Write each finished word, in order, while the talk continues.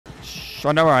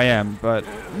I know where I am, but...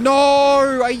 No!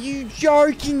 Are you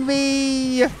joking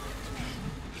me?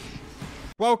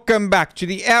 Welcome back to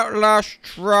the Outlast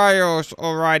trials.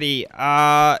 Alrighty,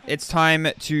 it's time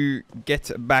to get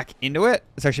back into it.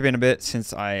 It's actually been a bit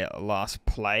since I last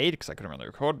played, because I couldn't really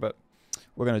record, but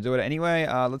we're going to do it anyway.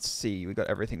 Let's see, we got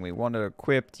everything we wanted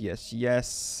equipped. Yes,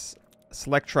 yes.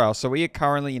 Select trial. So we are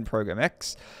currently in Program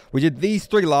X. We did these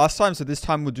 3 last time, so this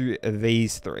time we'll do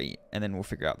these 3, and then we'll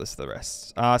figure out the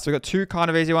rest. So we got 2 kind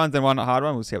of easy ones and 1 hard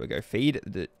one. We'll see how we go. Feed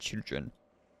the children.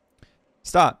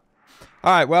 Start.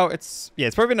 All right. Well, it's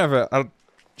probably been over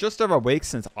just over a week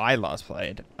since I last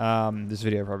played. This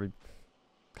video probably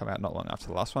come out not long after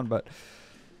the last one, but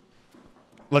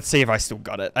let's see if I still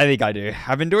got it. I think I do.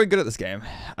 I've been doing good at this game,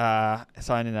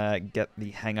 so I'm gonna get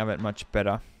the hang of it much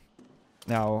better.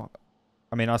 Now,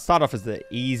 I mean, I'll start off as the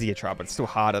easier trial, but it's still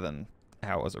harder than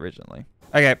how it was originally.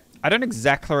 Okay, I don't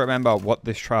exactly remember what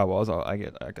this trial was. I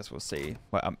guess we'll see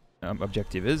what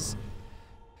objective is.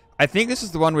 I think this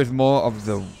is the one with more of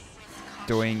the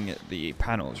doing the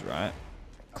panels, right?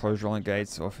 Close rolling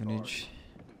gates, orphanage.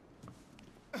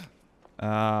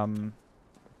 I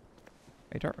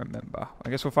don't remember. I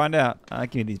guess we'll find out.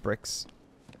 Give me these bricks.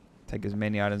 Take as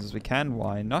many items as we can.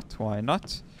 Why not? Why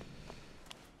not?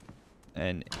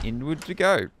 And inward we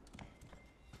go.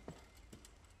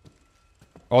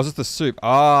 Oh, is this the soup?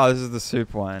 Ah, this is the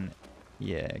soup one.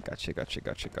 Yeah, gotcha, gotcha,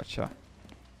 gotcha, gotcha.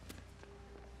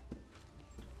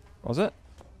 Was it?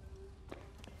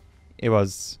 It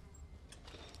was.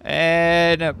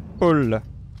 And pull.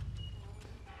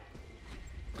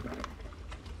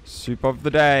 Soup of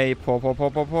the day. Pour, pour,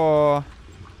 pour, pour, pour.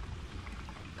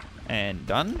 And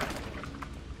done.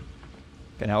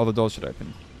 Okay, now all the doors should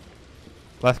open.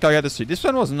 Let's go get the soup. This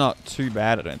one was not too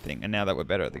bad, I don't think. And now that we're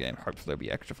better at the game, hopefully it'll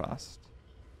be extra fast.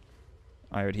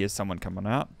 I would hear someone coming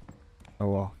out. Oh,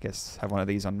 well, guess have one of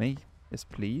these on me. Yes,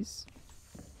 please.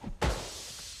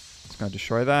 Just going to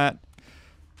destroy that.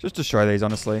 Just destroy these,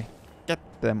 honestly. Get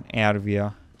them out of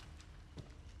here.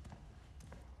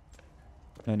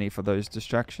 No need for those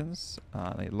distractions.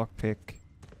 The lockpick.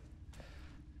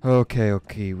 Okay,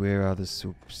 okay. Where are the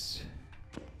soups?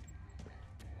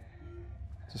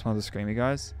 Just one of the screamy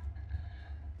guys.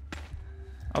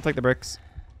 I'll take the bricks.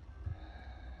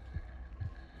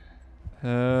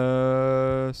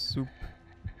 Soup.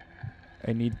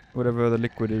 I need whatever the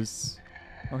liquid is.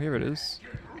 Oh, here it is.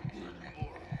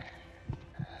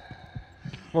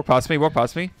 Walk past me, walk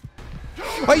past me.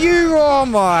 Are you? Oh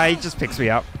my, he just picks me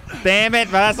up. Damn it,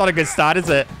 but that's not a good start, is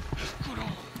it?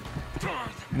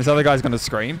 This other guy's gonna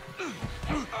scream.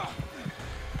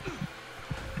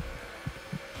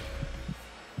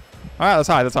 Alright, let's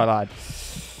hide, let's hide, hide.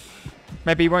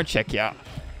 Maybe he won't check you.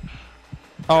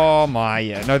 Oh my,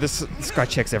 yeah. No, this guy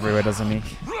checks everywhere, doesn't he?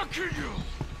 Look at you!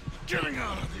 Getting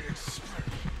out of the experiment.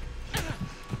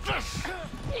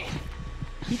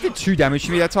 He did 2 damage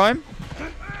to me that time.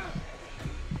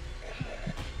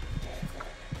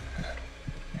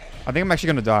 I think I'm actually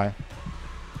gonna die.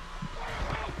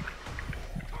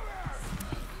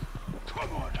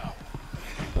 Come on now.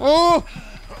 Oh!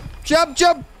 Jump,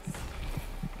 jump!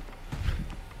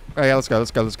 Oh yeah, let's go,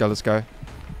 let's go, let's go, let's go.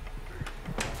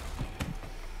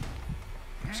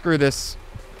 Screw this.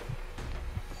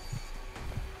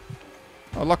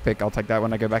 Oh, lockpick. I'll take that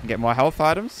when I go back and get more health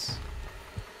items.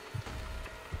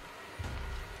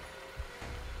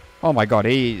 Oh my god,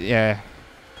 yeah.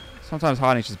 Sometimes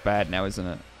hiding's just bad now, isn't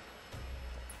it?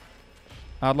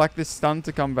 I'd like this stun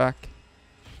to come back.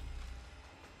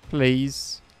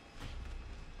 Please.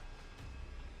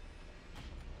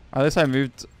 At least I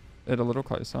moved it a little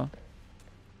closer.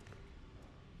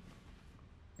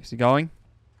 Is he going?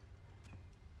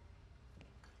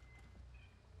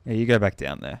 Yeah, you go back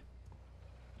down there.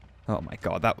 Oh my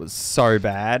god, that was so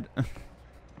bad.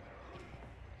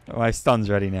 Oh, my stun's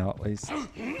ready now, at least.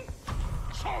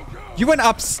 You went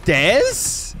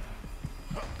upstairs?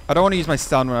 I don't want to use my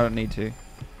stun when I don't need to.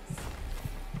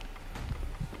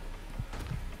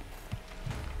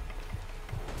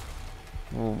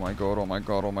 Oh my god, oh my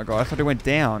god, oh my god. I thought it went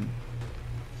down.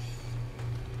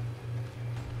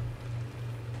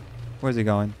 Where's he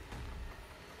going?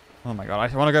 Oh my god,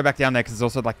 I want to go back down there because there's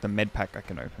also like the med pack I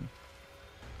can open.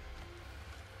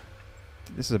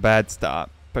 This is a bad start,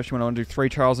 especially when I want to do 3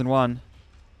 trials in 1.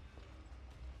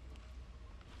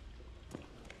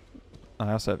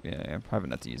 I also, yeah, I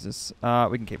haven't had to use this.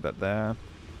 We can keep that there.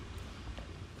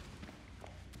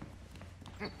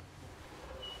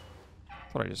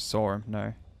 Thought I just saw him.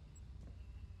 No.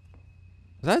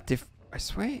 Was that a I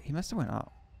swear he must have went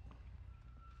up.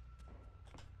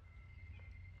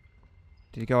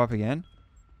 Did he go up again?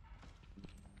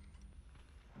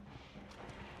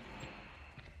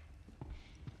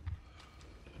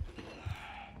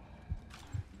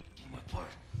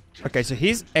 Okay, so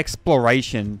his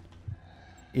exploration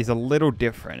is a little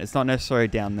different. It's not necessarily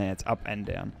down there. It's up and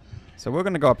down. So we're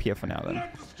going to go up here for now then.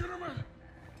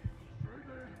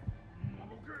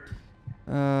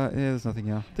 Yeah, there's nothing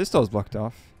here. This door's blocked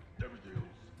off.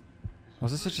 Oh,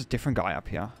 is this just a different guy up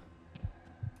here?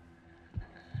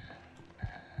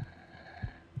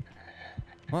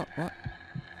 What? What?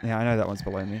 Yeah, I know that one's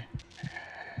below me.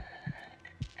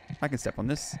 I can step on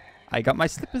this. I got my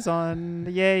slippers on.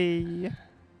 Yay!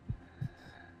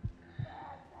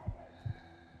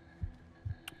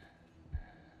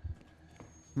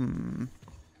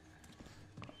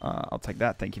 I'll take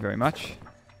that. Thank you very much.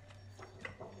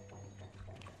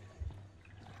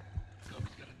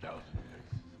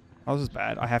 Oh, this is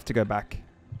bad. I have to go back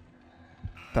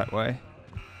that way.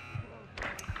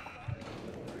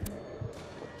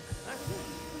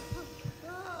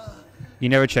 You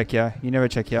never check here. You never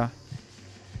check here.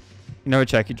 You never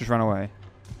check. You just run away.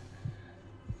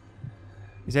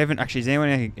 Is there even actually is there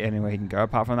anywhere he can go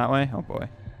apart from that way? Oh boy.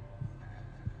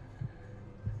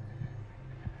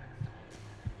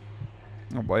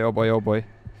 Oh boy, oh boy, oh boy.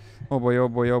 Oh boy, oh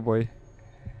boy, oh boy.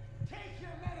 Take your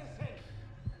medicine.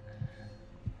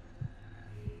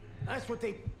 That's what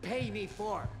they pay me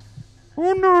for.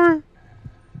 Oh no.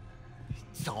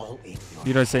 It's all in your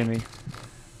You don't see me.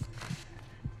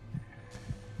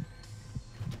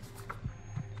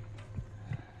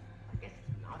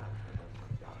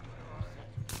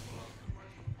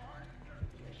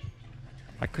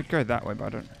 I could go that way, but I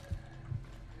don't.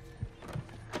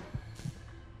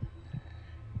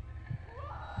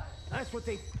 That's what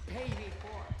they pay me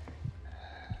for.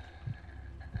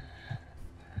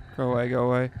 Go away,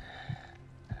 go away.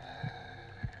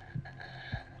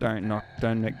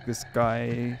 Don't make this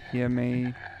guy hear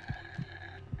me.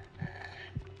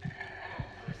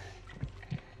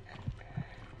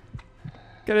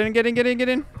 Get in, get in, get in, get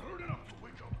in.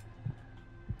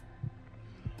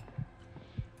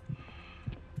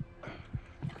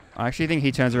 I actually think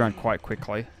he turns around quite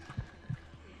quickly.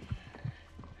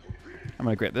 I'm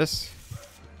gonna grab this.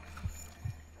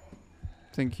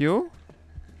 Thank you.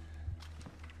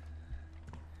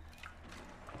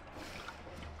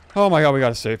 Oh my god, we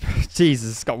got a soup.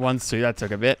 Jesus, got one soup. That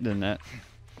took a bit, didn't it?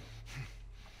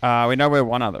 We know where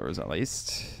one other is at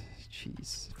least.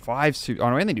 Jeez. 5 soup. Oh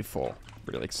no, we only do 4.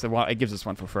 Really. So it gives us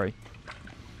 1 for free.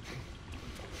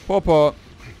 Poor.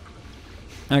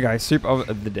 Okay, soup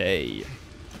of the day.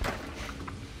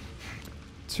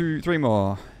 2, 3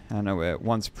 more. I know where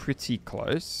one's pretty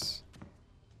close.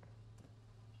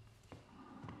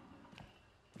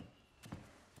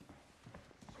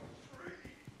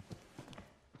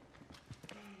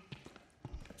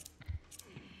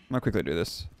 I'll quickly do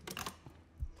this.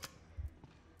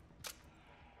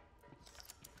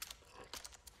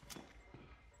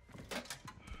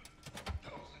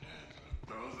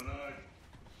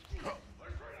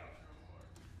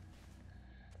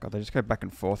 God, they just go back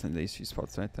and forth in these few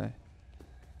spots, don't they?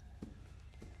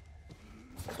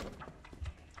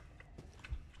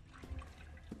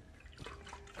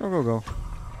 Go, go, go.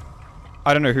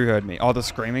 I don't know who heard me. Oh, the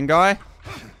screaming guy?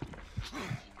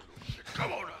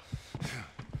 Come on.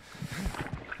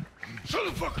 Shut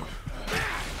the fuck up.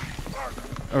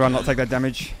 Oh, I'll not take that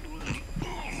damage.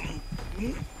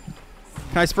 Can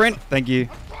I sprint? Thank you.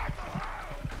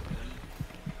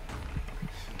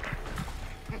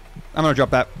 I'm gonna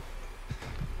drop that.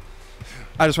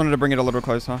 I just wanted to bring it a little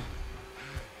closer.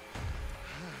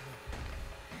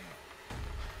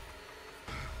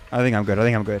 I think I'm good. I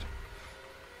think I'm good.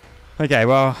 Okay,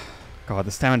 well, God,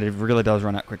 the stamina really does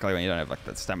run out quickly when you don't have like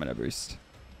that stamina boost.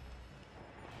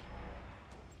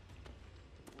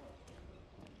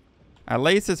 At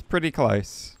least it's pretty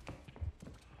close.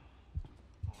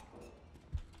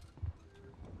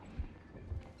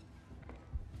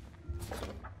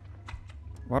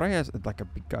 Why do I have like a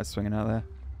big guy swinging out there?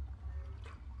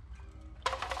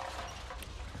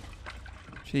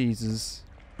 Jesus.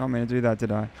 Not meant to do that,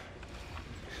 did I?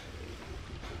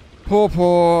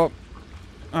 Poor.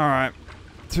 Alright.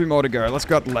 2 more to go. Let's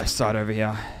go up the left side over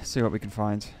here. See what we can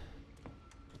find.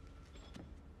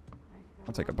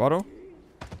 I'll take a bottle.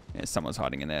 Yeah, someone's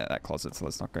hiding in there, that closet, so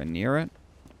let's not go near it.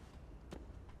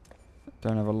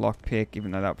 Don't have a lockpick,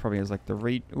 even though that probably is like the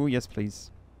read. Oh, yes, please.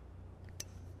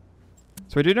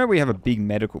 So we do know we have a big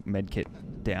med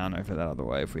kit down over that other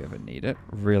way if we ever need it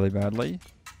really badly.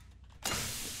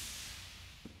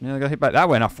 Yeah, I got hit by that.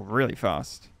 Went off really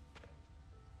fast.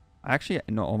 Actually,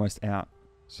 not almost out.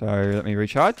 So let me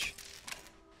recharge.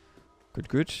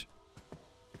 Good.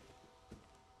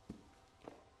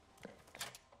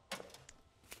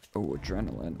 Oh,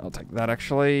 adrenaline. I'll take that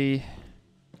actually.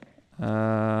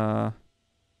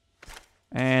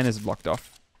 And it's blocked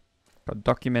off. Got a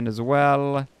document as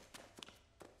well.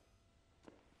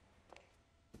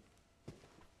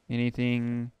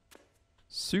 Anything?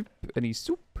 Soup? Any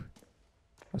soup?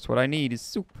 That's what I need is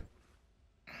soup.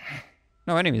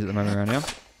 No enemies at the moment around here.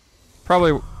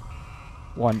 Probably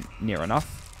one near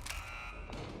enough.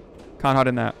 Can't hide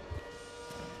in that.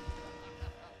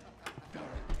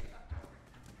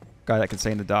 Guy that can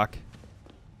see in the dark.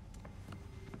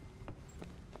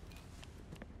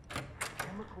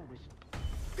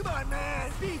 Come on,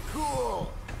 man, be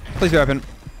cool. Please be open.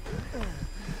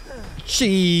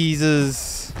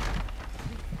 Jesus.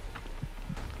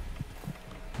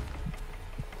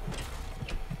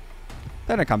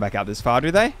 They don't come back out this far,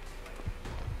 do they?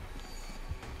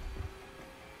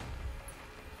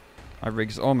 My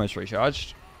rig's almost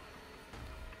recharged.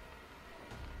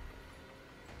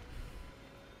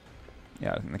 Yeah,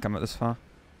 I don't think they come out this far.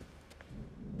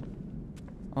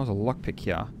 Oh, there's a lockpick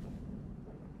here.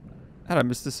 How did I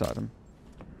miss this item?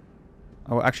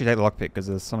 I will actually take the lockpick because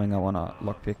there's something I want to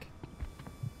lockpick.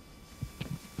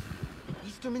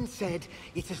 Easterman said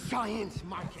it's a science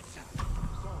market.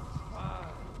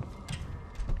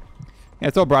 Yeah,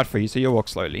 it's all bright for you, so you'll walk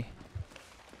slowly.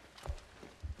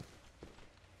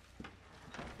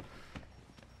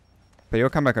 But you'll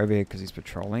come back over here because he's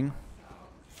patrolling.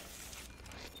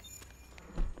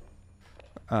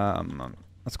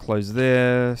 Let's close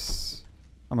this.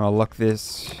 I'm gonna lock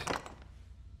this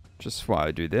just while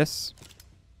I do this.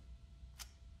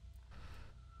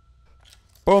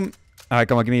 Boom. Alright,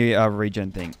 come on, give me a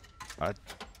regen thing.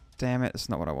 Damn it, that's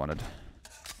not what I wanted.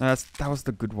 No, that was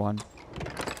the good one.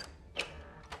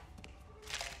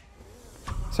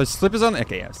 So slippers on.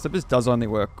 Okay, yeah, slippers does only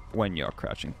work when you're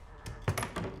crouching.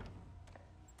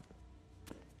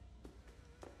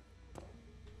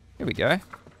 Here we go. I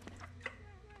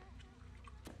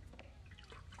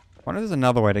wonder if there's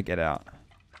another way to get out.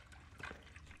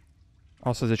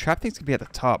 Oh, so the trap thing's gonna be at the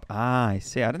top. Ah, I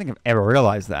see. I don't think I've ever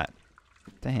realized that.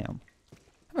 Damn.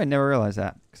 I never realized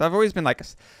that. Because I've always been like,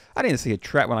 I didn't see a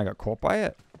trap when I got caught by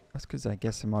it. That's because I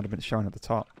guess it might have been showing at the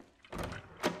top.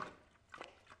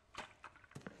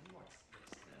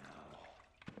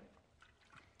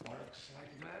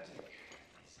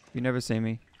 You never see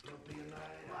me.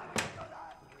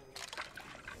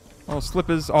 Oh,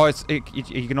 slippers. Oh,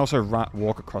 you can also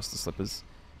walk across the slippers.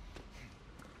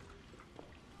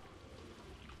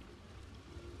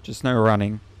 Just no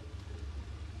running.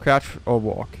 Crouch or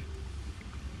walk.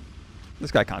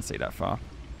 This guy can't see that far.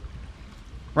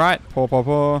 Right.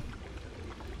 Paw.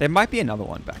 There might be another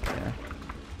one back there.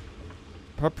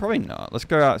 Probably not. Let's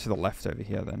go out to the left over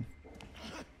here then.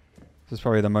 This is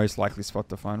probably the most likely spot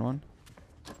to find one.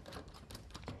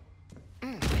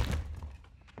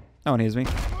 No one hears me.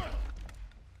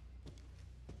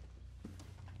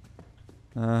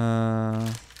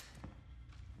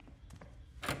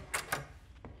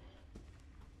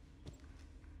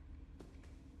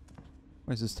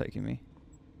 Where's this taking me?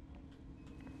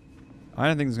 I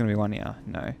don't think there's going to be one here.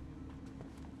 No.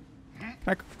 Can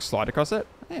I slide across it?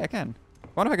 Yeah, I can. I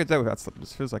wonder if I could do it without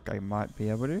slippers. Feels like I might be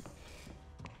able to.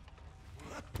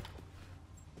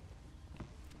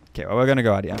 Okay, well, we're going to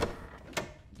go out here.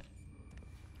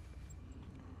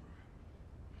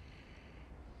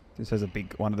 This has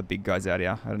one of the big guys out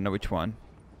here. I don't know which one.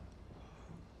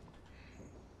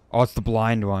 Oh, it's the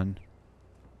blind one.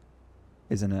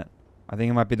 Isn't it? I think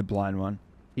it might be the blind one.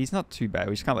 He's not too bad.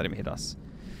 We just can't let him hit us.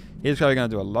 He's probably going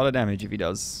to do a lot of damage if he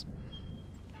does.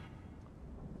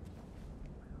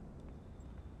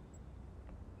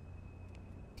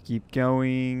 Keep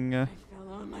going. I fell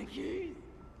on my keys.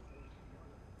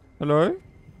 Hello?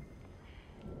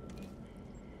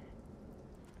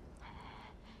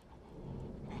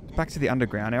 Back to the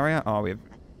underground area. Oh, we have...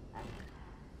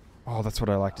 Oh, that's what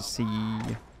I like to see.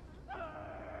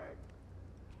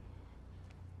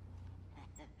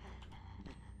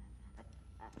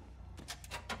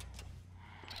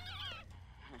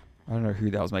 I don't know who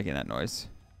that was making that noise.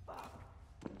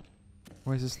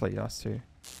 Where's this lead us to?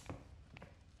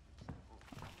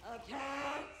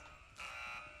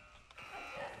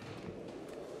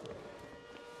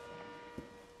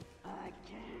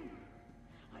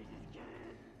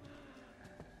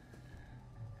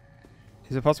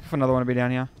 Is it possible for another one to be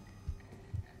down here?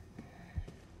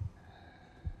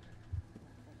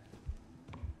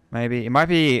 Maybe. It might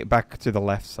be back to the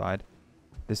left side.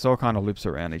 This all kind of loops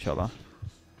around each other.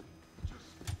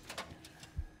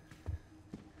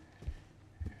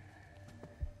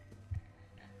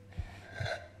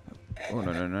 Oh,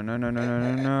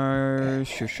 no.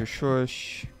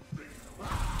 Shush.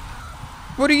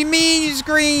 What do you mean you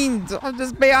screamed? I'm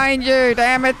just behind you,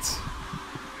 damn it.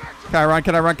 Can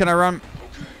I run?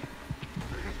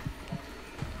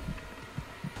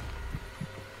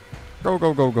 Go,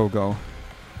 go, go, go, go.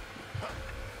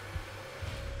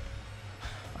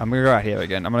 I'm gonna go out here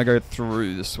again. I'm gonna go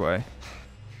through this way.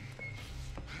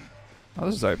 Oh,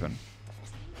 this is open.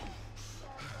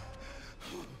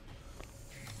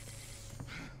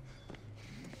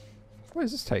 Where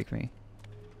does this take me?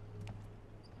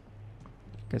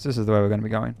 Guess this is the way we're gonna be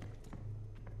going.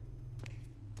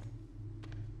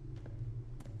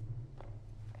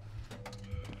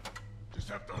 Just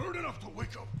have to hurt enough to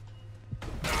wake up.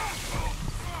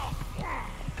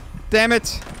 Damn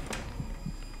it!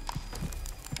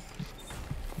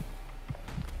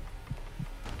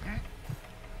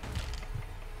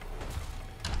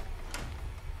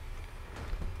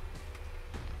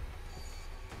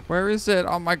 Where is it?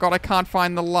 Oh my god, I can't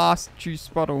find the last juice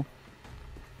bottle.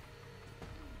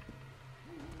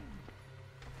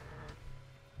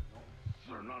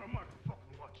 Sir, not on my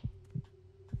fucking watch.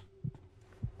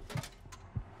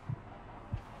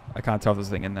 I can't tell if there's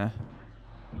a thing in there.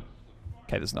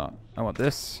 Okay, there's not. I want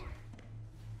this.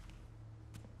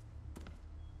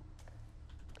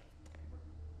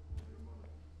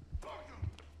 Fuck them.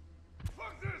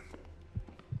 Fuck this.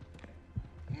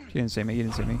 You didn't see me, you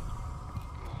didn't see me.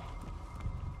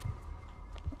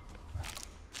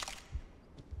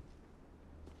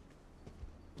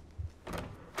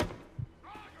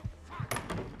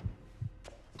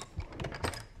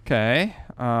 Okay,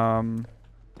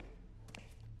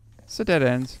 it's a dead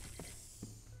end.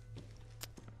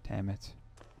 Damn it.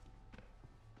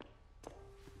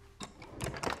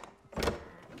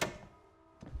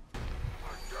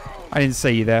 I didn't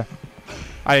see you there.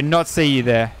 I did not see you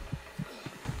there.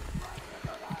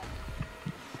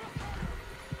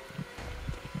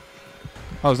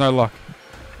 Oh, there's no luck.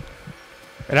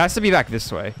 It has to be back this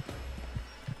way.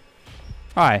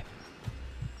 Hi.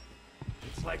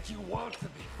 It's like you want to be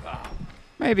found.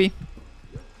 Maybe.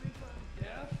 You think I'm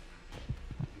deaf?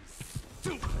 You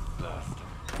stupid bastard.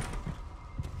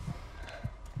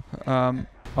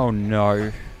 Oh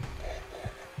no.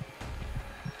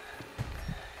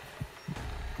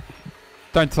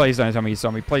 Please don't tell me you saw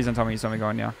me. Please don't tell me you saw me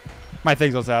going now. My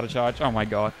thing's also out of charge. Oh my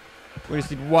god. We just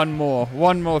need one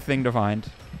more thing to find.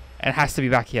 It has to be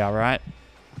back here, right?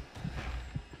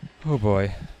 Oh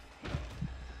boy.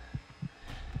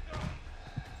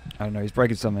 I don't know, he's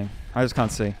breaking something. I just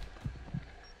can't see.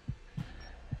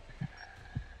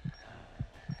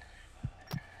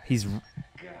 He's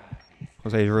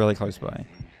really close by.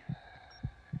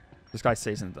 This guy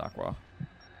sees in the dark well.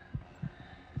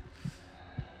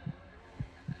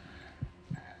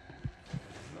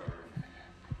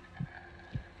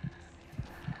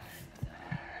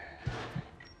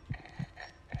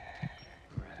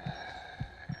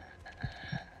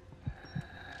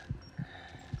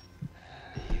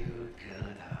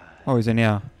 Oh, he's in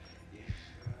here.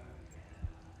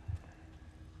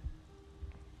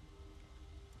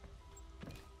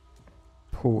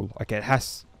 Pool. Okay, it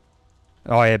has...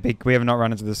 Oh yeah, big. We have not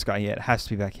run into this guy yet. It has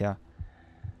to be back here.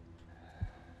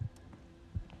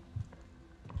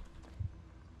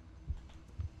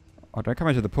 Oh, don't come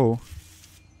into the pool.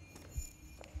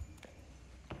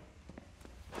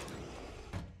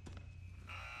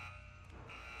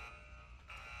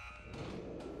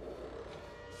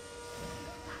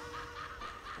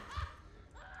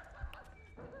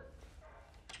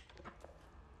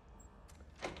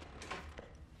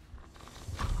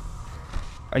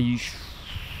 Are you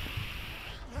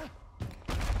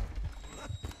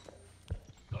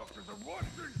Doctors are watching.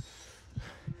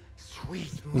 Sweet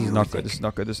This is not good, this is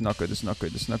not good, this is not good, this is not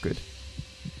good, this is not good.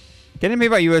 Getting me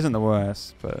by you isn't the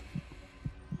worst, but...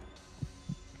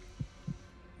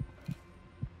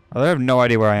 I have no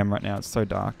idea where I am right now, it's so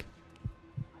dark.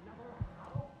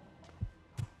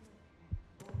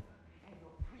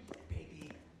 baby.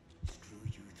 Screw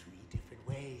you 3 different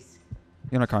ways.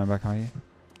 You're not coming back, are you?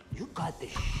 You got the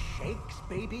shakes,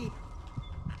 baby.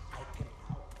 I can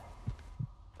help.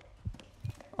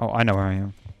 Oh, I know where I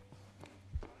am.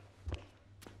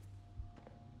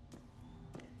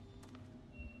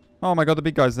 Oh my god, the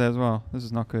big guy's there as well. This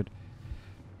is not good.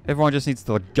 Everyone just needs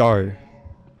to go. Everybody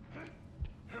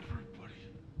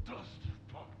does their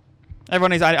part. Everyone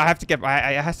needs... I have to get...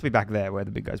 it has to be back there where the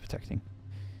big guy's protecting.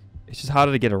 It's just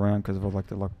harder to get around because of all, like,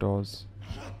 the locked doors.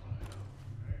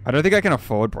 I don't think I can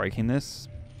afford breaking this.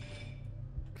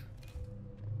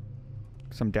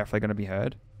 Because I'm definitely going to be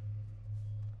heard.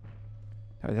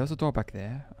 Oh, there's a door back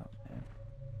there. Oh, man.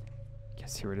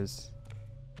 Yes, here it is.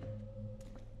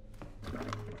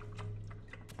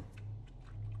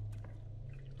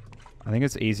 I think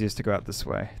it's easiest to go out this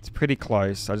way. It's pretty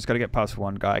close. I just got to get past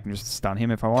one guy. I can just stun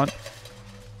him if I want.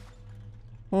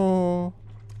 Oh.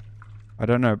 I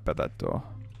don't know about that door.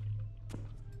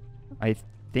 I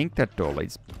think that door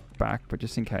leads back, but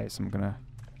just in case, I'm gonna...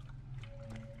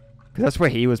 Because that's where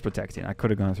he was protecting. I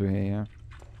could have gone through here, yeah.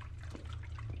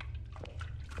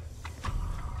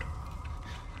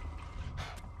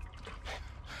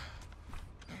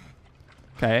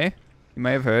 Okay. You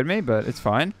may have heard me, but it's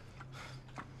fine.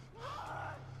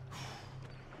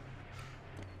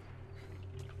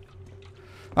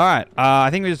 Alright, I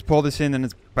think we just pull this in and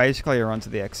it's basically a run to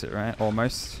the exit, right?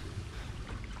 Almost.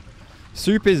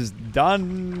 Soup is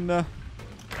done.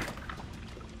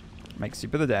 Make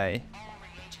soup of the day.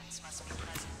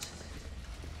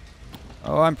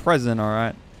 Oh, I'm present,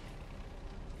 alright.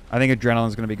 I think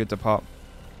adrenaline's going to be good to pop.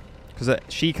 Because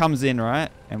she comes in, right?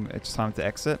 And it's time to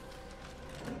exit.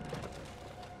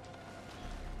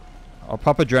 I'll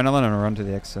pop adrenaline and I'll run to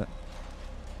the exit.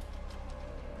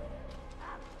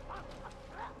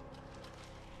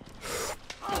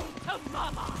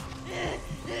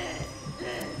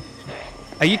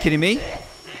 Are you kidding me?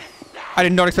 I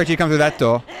did not expect you to come through that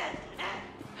door.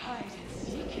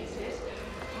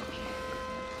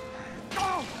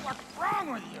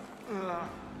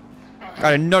 I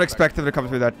did not expect them to come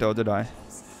through that door, did I?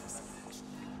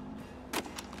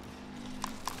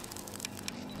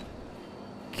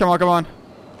 Come on, come on.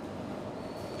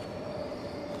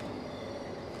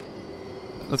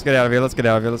 Let's get out of here, let's get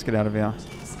out of here, let's get out of here.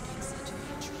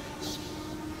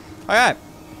 Alright.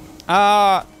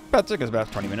 That took us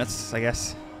about 20 minutes, I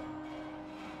guess.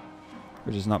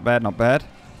 Which is not bad, not bad.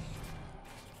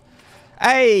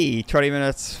 Hey! 20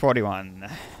 minutes, 41.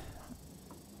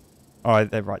 Oh,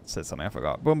 they said something, I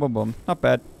forgot. Boom, boom, boom. Not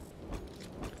bad.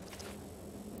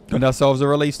 Got ourselves a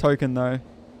release token, though.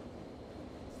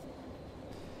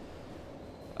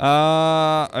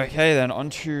 Okay, then on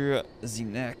to the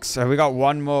next. So we got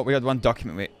one more. We got one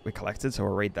document we collected, so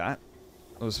we'll read that.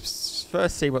 Let's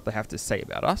first see what they have to say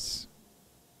about us.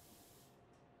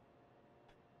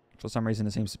 For some reason,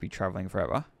 it seems to be traveling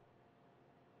forever.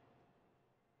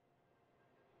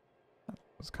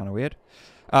 That's kind of weird.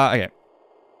 Okay.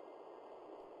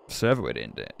 Server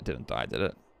didn't die, did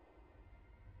it?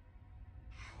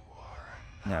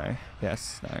 No.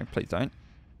 Yes. No. Please don't.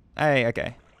 Hey.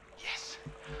 Okay. Yes.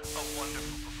 A wonderful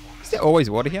performance. Is there always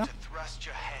water here? To thrust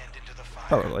your hand into the fire.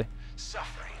 Probably.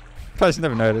 Suffering. I just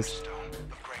never noticed.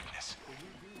 Of greatness.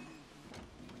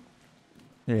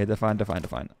 Yeah, define.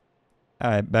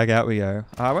 Alright, back out we go.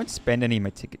 I won't spend any of my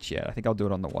tickets yet. I think I'll do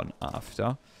it on the one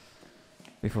after.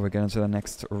 Before we get into the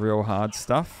next real hard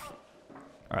stuff.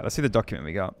 Alright, let's see the document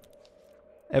we got.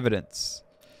 Evidence.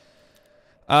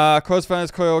 Cause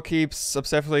Finance Coil keeps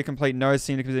obsessively complete notes,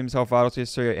 seem to consider himself vital to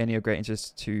history or any of great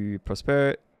interest to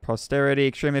posterity.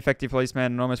 Extremely effective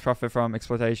policeman, enormous profit from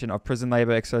exploitation of prison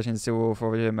labor, extortion, civil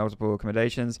forfeiture, multiple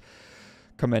commendations.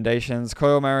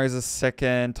 Coil marries a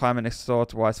second time and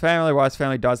extorts wife's family. Wife's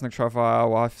family dies in the trial.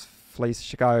 Wife flees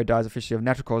Chicago, dies officially of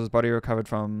natural causes. Body recovered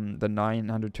from the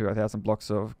 900 to 1,000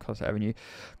 blocks of Costa Avenue.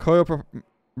 Coil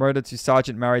promoted to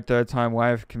sergeant, married third time.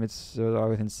 Wife commits suicide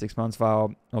within 6 months.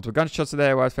 File multiple gunshots to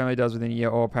there. Wife's family dies within a year.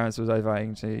 All parents was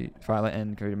overeating to violent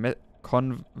and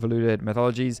convoluted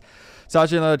methodologies.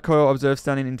 Sergeant Leonard Coyle observed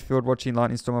standing in field watching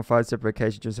lightning storm on 5 separate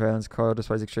occasions. Surveillance. Coyle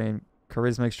displays extreme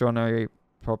charisma, extraordinary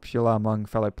popular among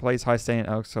fellow police. High standing.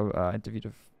 Also interviewed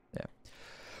of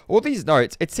all these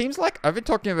notes. It seems like I've been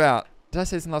talking about. Did I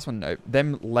say this in the last one? No.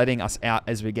 Them letting us out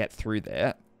as we get through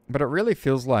there, but it really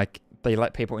feels like they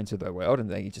let people into their world and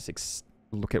they just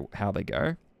look at how they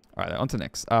go. All right, on to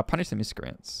next. Punish the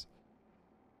miscreants.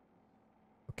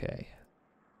 Okay.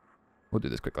 We'll do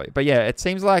this quickly. But yeah, it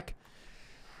seems like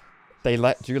they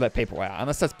do let people out.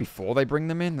 Unless that's before they bring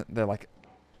them in. They're like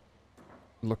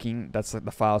looking, that's like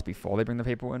the files before they bring the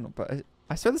people in. But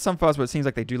I swear there's some files where it seems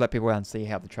like they do let people out and see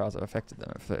how the trials have affected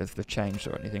them. If they've changed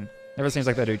or anything. Never seems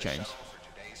like they do change.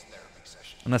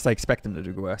 Unless they expect them to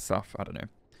do worse stuff. I don't know.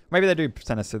 Maybe they do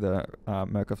send us to the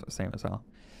Murkoff same as well.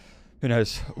 Who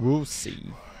knows? We'll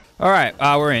see. Alright,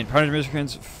 we're in. Punish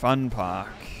Miscreants Fun Park.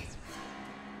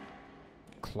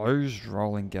 Closed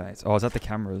rolling gates. Oh, is that the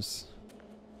cameras?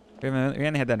 We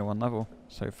only had that to one level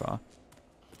so far.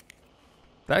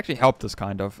 That actually helped us,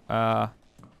 kind of.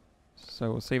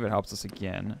 So we'll see if it helps us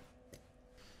again.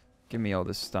 Give me all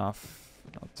this stuff.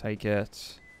 I'll take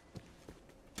it.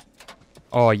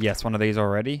 Oh, yes, one of these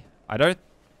already. I don't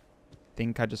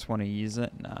think I just want to use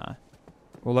it. Nah.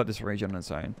 We'll let this regen on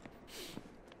its own.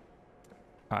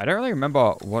 I don't really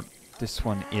remember what this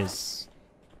one is.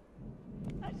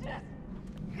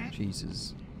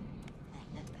 Jesus.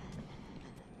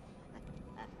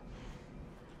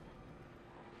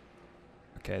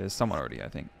 Okay, there's someone already, I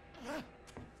think. I'm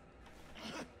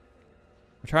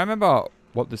trying to remember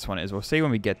what this one is. We'll see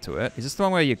when we get to it. Is this the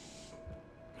one where you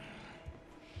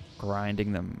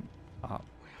grinding them up.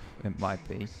 It might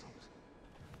be.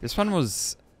 This one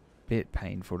was a bit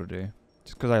painful to do.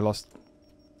 Just because I lost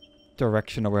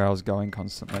direction of where I was going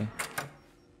constantly.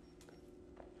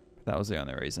 That was the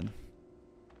only reason.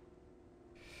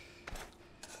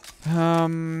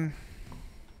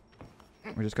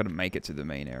 We just got to make it to the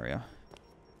main area.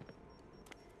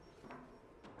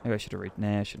 Maybe I should have read.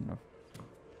 Nah, I shouldn't have.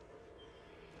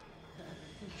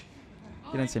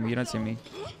 You don't see me. You don't see me.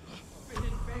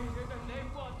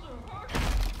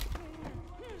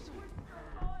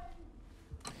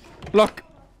 Look.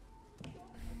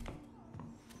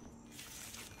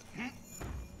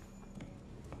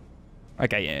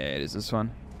 Okay, yeah, it is this one.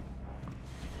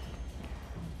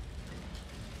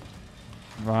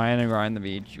 Ryan and Ryan the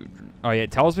Beard Children. Oh yeah,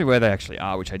 it tells me where they actually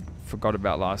are, which I forgot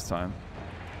about last time.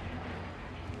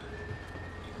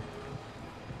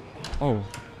 Oh.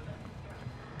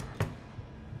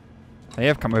 They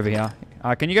have come over here.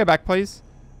 Can you go back, please?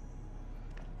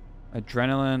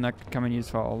 Adrenaline, that could come and use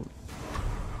for all.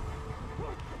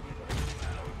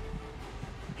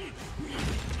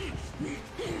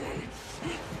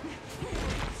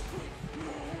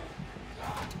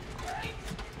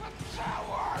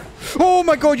 Oh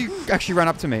my god, you actually ran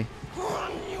up to me.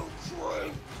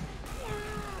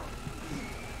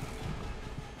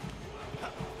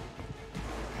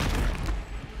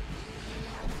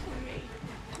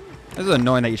 This is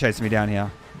annoying that you chased me down here.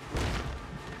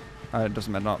 It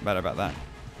doesn't matter, not matter about that.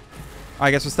 I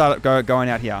guess we'll start going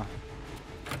out here.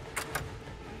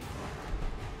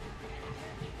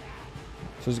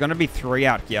 So there's going to be 3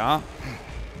 out here.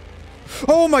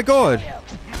 Oh my god!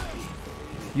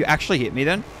 You actually hit me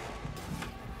then?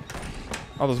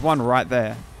 Oh, there's one right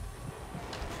there.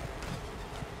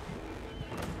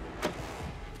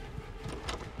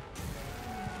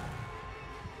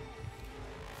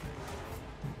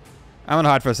 I'm gonna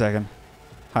hide for a second.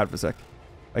 Hide for a sec.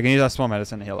 I can use our small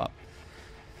medicine to heal up.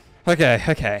 Okay,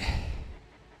 okay.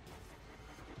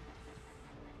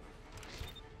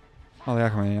 Oh, they are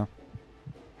coming here.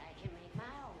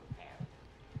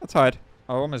 Let's hide.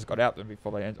 I almost got out there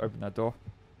before they opened that door.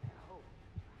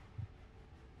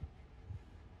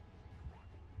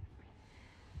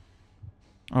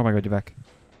 Oh my god, you're back.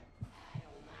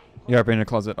 You're opening the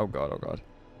closet. Oh god, oh god.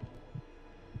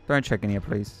 Don't check in here,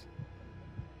 please.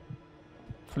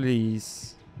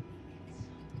 Please.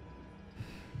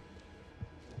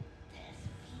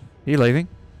 Are you leaving?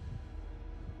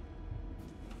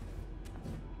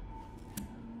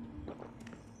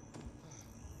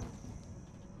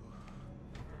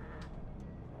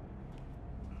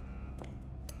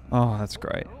 Oh, that's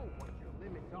great.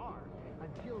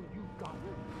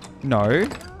 No.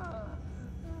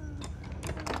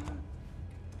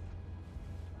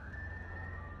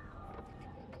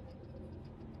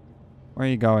 Where are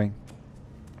you going?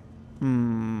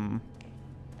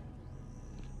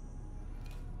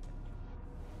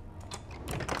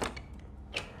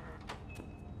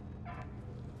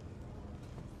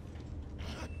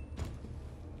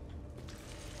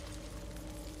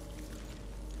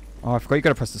 Oh, I forgot you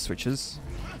gotta press the switches.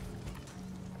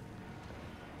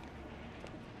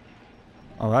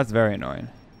 Oh, that's very annoying.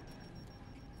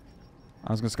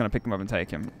 I was just gonna pick him up and take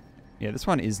him. Yeah, this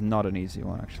one is not an easy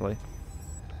one, actually.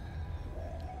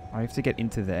 I have to get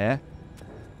into there.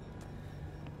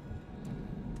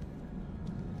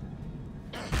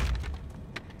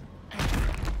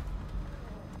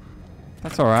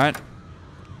 That's alright.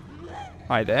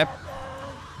 Hi there.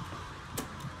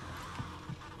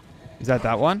 Is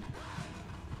that one?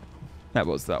 That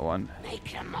was that one.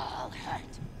 Make them all hurt.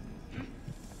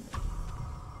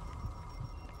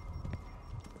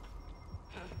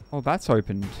 Oh, that's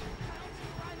opened.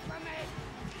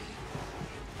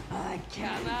 I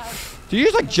cannot. Do you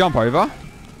just like jump over? Are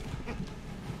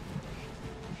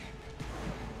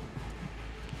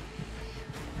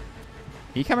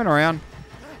you coming around?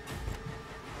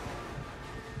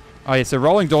 Oh yeah, so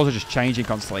rolling doors are just changing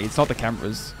constantly. It's not the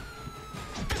cameras.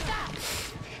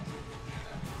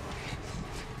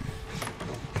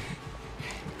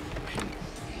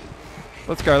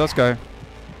 Let's go, let's go.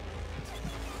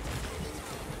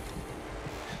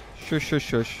 Shush, shush,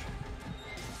 shush.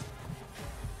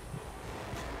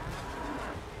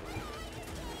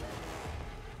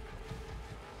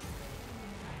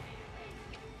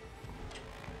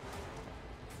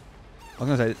 I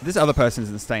was gonna say, this other person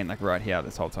isn't staying like right here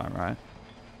this whole time, right?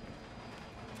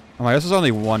 Oh my, this was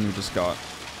only one we just got.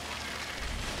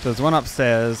 So there's one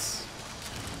upstairs.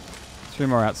 2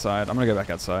 more outside. I'm gonna go back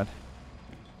outside.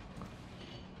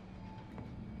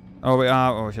 Oh, we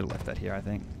should have left that here, I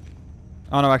think.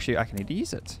 Oh no, actually, I can need to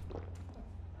use it.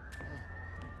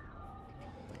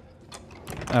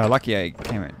 Lucky I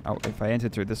came in. Oh, if I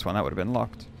entered through this one, that would have been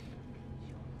locked.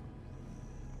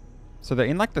 So they're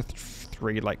in like the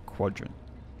three like quadrant.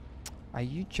 Are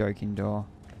you joking, door?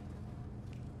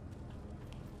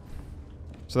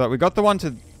 So that we got the one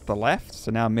to the left,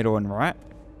 so now middle and right.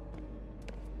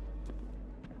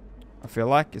 I feel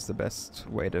like is the best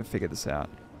way to figure this out.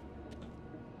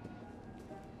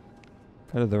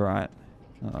 Go to the right.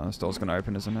 Oh, this door's gonna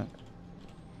open, isn't it?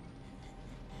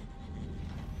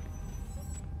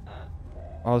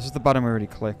 Oh, this is the button we already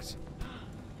clicked.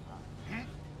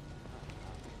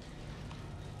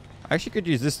 I actually could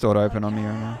use this door to open on me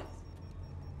right now.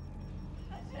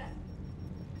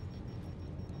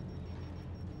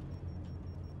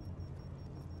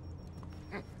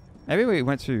 Maybe we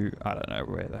went to... I don't know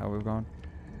where the hell we've gone.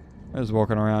 We're just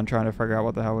walking around trying to figure out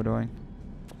what the hell we're doing.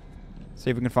 See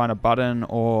if we can find a button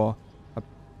or a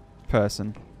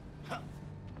person.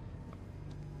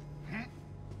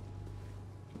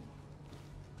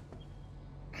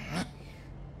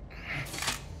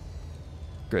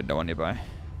 Good, no one nearby.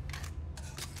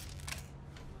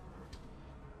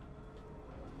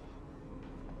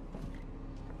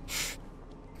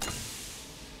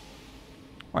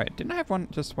 Wait, didn't I have one?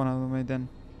 Just one other way then?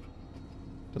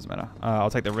 Doesn't matter. I'll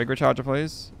take the rig recharger,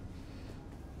 please.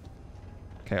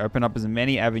 Okay, open up as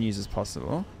many avenues as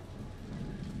possible.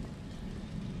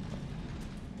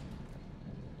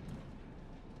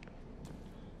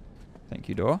 Thank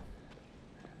you, door.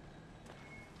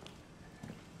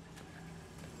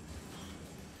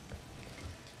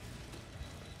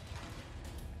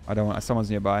 I don't want... Someone's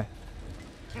nearby.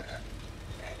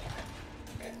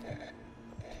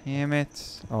 Damn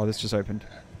it. Oh, this just opened.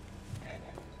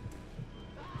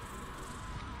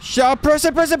 Shut up! Press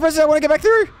it, press it, press it! I want to get back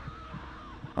through!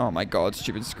 Oh my god,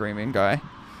 stupid screaming guy.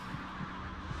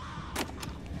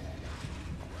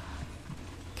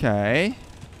 Okay.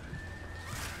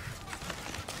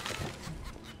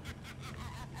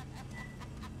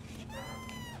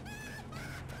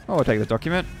 Oh, I'll take the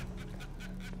document.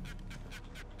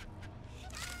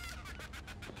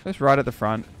 Just right at the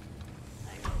front.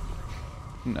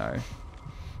 No.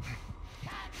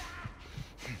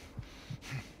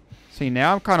 See,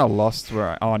 now I'm kind of lost where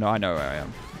I... Oh, no, I know where I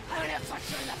am. I'm gonna put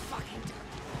you in the fucking door.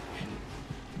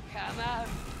 Come out.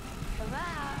 Come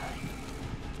out.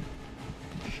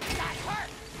 That hurt.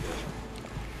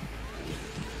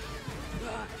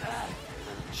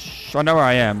 Shh, I know where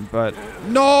I am, but...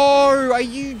 No! Are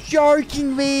you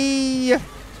joking me?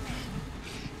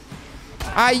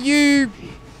 Are you...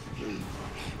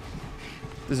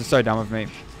 This is so dumb of me.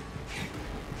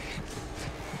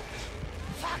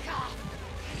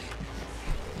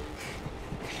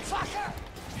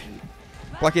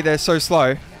 Lucky they're so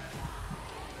slow.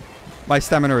 My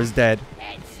stamina is dead.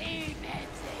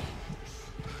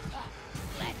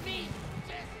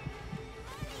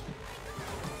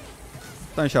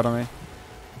 Don't shut on me.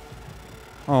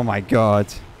 Oh my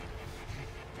god.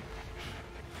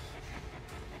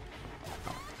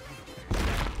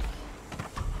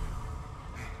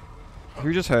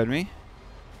 Who just heard me?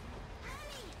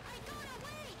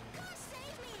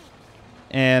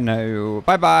 And no.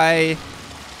 Bye-bye.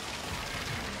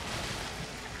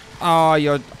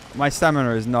 Oh, my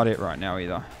stamina is not it right now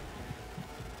either.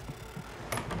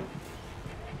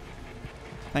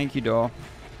 Thank you, door.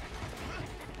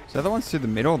 So the other one's to the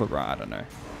middle or the right? I don't know.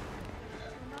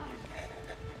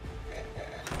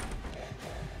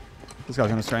 This guy's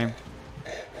gonna stream.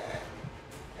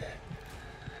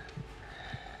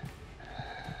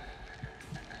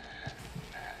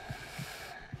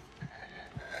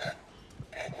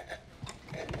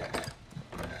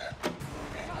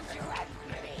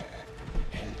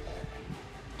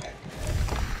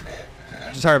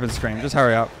 Just hurry up and scream. Just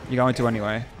hurry up. You're going to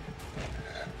anyway.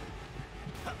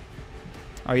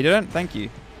 Oh, you didn't? Thank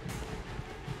you.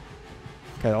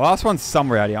 Okay, the last one's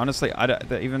somewhere out here. Honestly,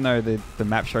 even though the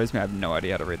map shows me, I have no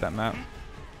idea how to read that map.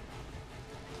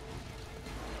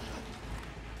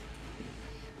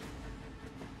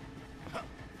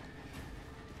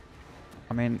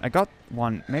 I mean, I got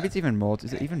one. Maybe it's even more.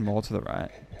 Is it even more to the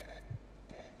right?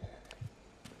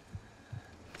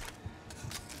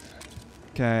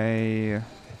 Okay.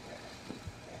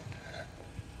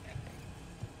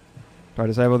 Do I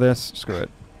disable this? Screw it.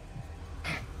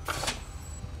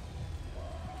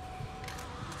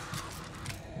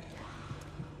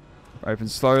 Open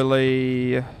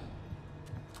slowly.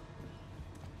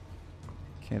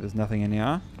 Okay, there's nothing in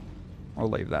here. I'll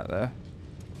leave that there.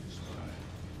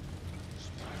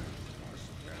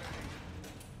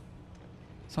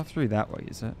 It's not through that way,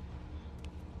 is it?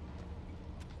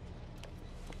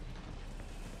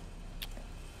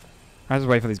 I just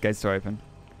wait for these gates to open.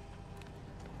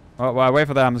 Oh, while I wait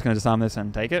for that, I'm just going to disarm this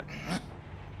and take it.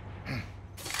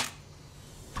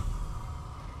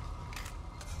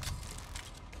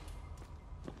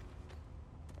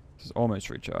 This is almost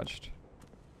recharged.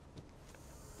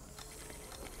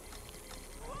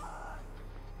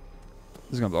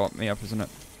 This is going to blow me up, isn't it?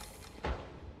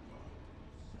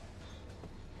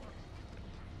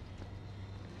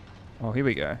 Oh, here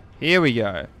we go. Here we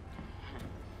go.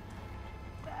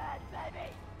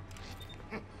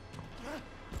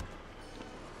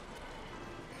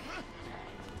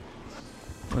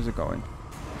 Where's it going?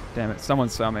 Damn it, someone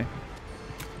saw me.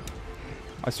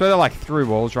 I swear they're like through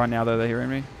walls right now, though. They're hearing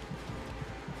me.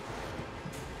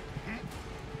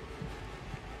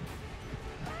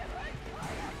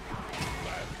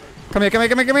 Come here, come here,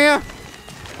 come here, come here!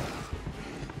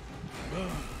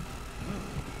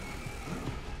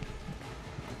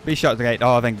 Be shot at the gate.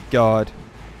 Oh, thank God.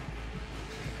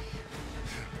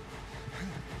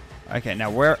 Okay, now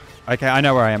where... Okay, I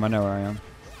know where I am. I know where I am.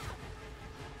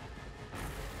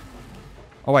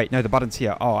 Oh, wait. No, the button's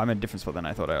here. Oh, I'm in a different spot than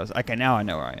I thought I was. Okay, now I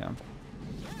know where I am.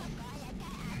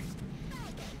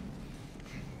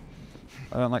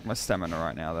 I don't like my stamina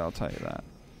right now, though. I'll tell you that.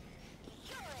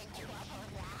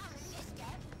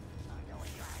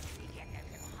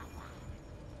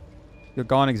 You're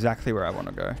going exactly where I want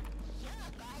to go.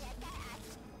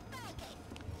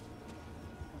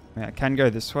 Yeah, I can go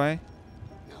this way.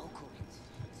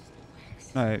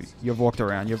 No, you've walked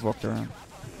around. You've walked around.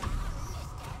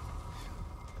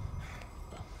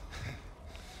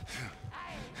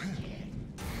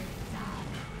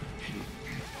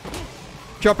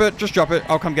 Drop it. Just drop it.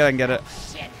 I'll come get it and get it.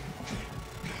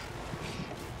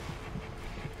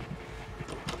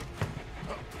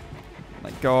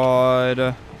 My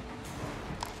God.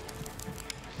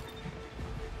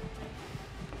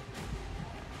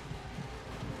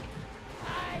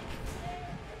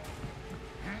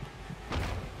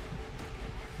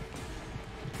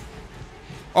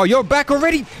 Oh, you're back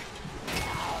already?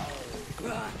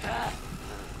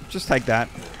 Just take that.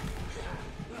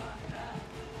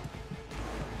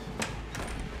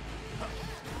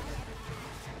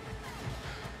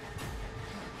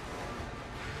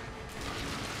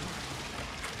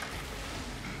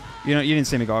 You know, you didn't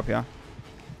see me go up here.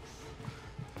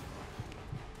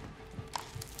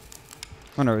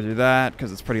 I'm gonna do that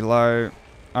because it's pretty low.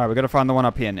 All right, we got to find the one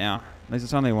up here now. At least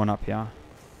it's only one up here.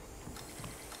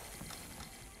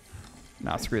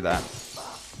 Nah, screw that.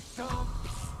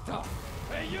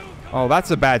 Oh, that's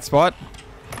a bad spot.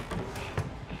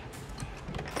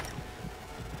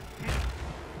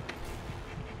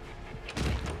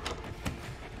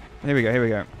 Here we go, here we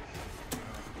go.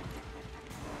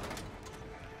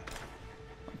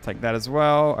 I'll take that as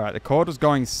well. Alright, the cord was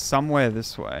going somewhere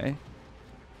this way.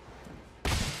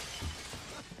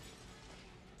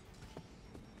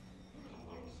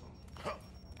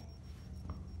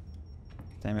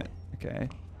 Damn it. Okay.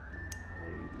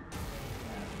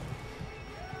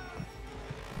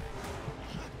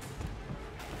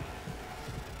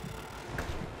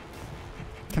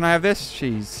 Can I have this?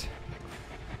 Jeez.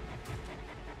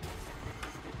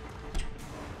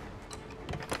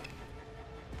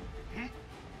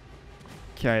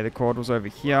 Okay, the cord was over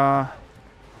here.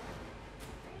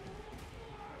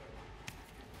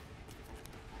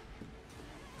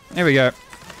 There we go.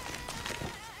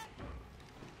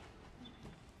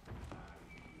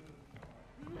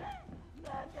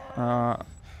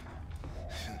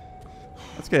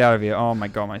 Let's get out of here. Oh my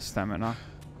God, my stamina.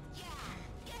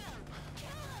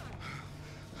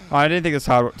 Oh, I didn't think this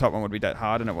top one would be that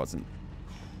hard, and it wasn't.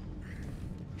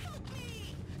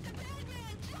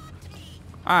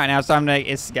 Alright, now it's time to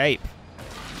escape.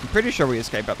 I'm pretty sure we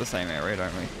escape out the same area,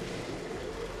 don't we?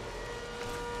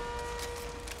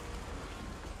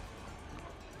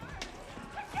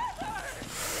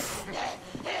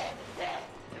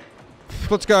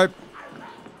 Let's go.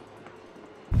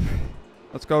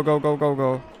 Let's go, go, go, go,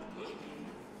 go.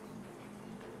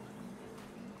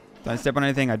 Don't step on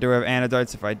anything. I do have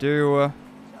antidotes if I do. I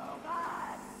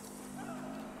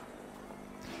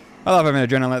love having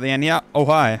adrenaline at the end. Yeah. Oh,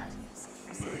 hi.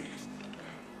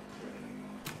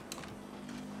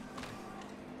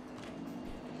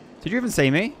 Did you even see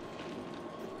me?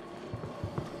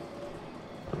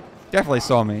 Definitely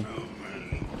saw me.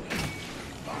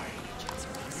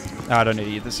 Oh, I don't need to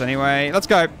use this anyway. Let's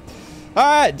go.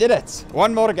 Alright, did it.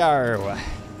 One more to go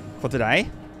for today.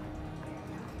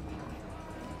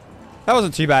 That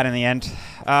wasn't too bad in the end.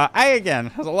 A again.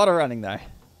 There's a lot of running though.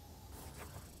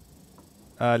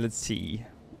 Let's see.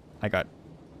 I got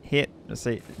hit. Let's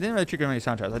see. Didn't really trigger many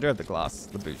soundtracks. I do have the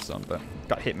boots on, but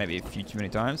got hit maybe a few too many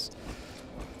times.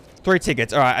 3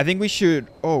 tickets. Alright, I think we should...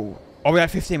 Oh. Oh, we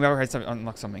had 15. We already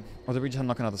unlocked something. Or did we just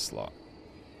unlock another slot?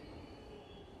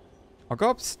 I'll go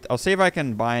up. I'll see if I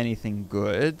can buy anything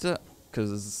good.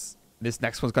 Because this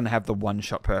next one's going to have the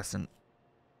one-shot person.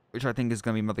 Which I think is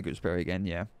going to be Mother Gooseberry again,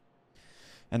 yeah.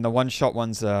 And the one-shot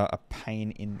one's a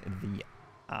pain in the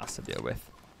ass to deal with.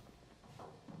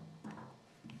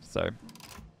 So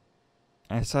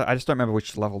I just don't remember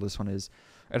which level this one is.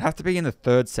 It'd have to be in the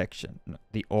third section.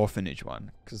 The orphanage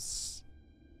one. Because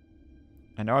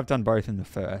I know I've done both in the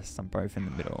first. I'm both in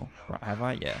the middle. Right, have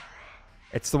I? Yeah.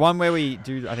 It's the one where we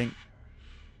do, I think...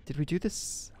 Did we do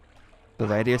this? The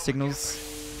radio signals?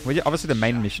 Obviously the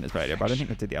main mission is radio, but I don't think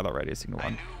we did the other radio signal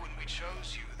one.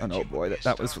 And oh boy,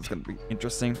 that was what's going to be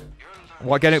interesting.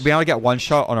 What, being able to get one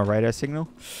shot on a radio signal?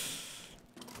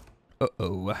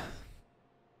 Uh-oh.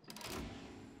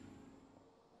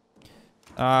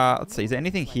 Let's see. Is there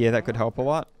anything here that could help a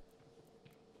lot?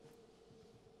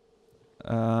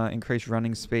 Increase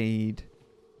running speed.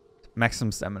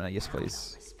 Maximum stamina. Yes,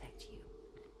 please.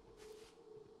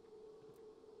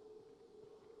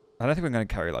 I don't think we're going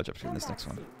to carry large up in this next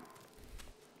one.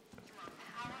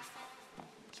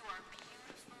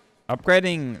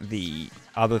 Upgrading the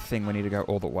other thing, we need to go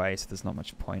all the way, so there's not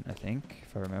much point, I think,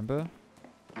 if I remember.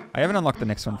 I haven't unlocked the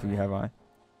next one for you, have I?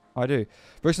 Oh, I do.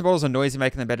 Boosting bottles are noisy,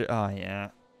 making them better. Oh, yeah.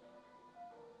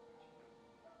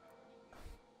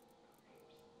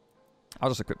 I'll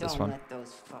just equip this one.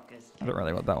 I don't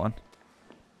really want that one.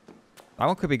 That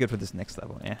one could be good for this next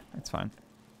level. Yeah, it's fine.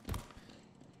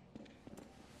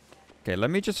 Okay,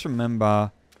 let me just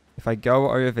remember. If I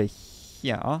go over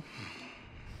here...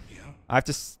 I have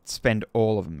to spend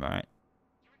all of them, right?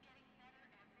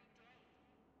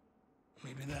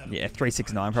 Yeah,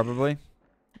 369 probably.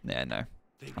 Yeah, no.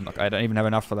 I don't even have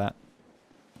enough for that.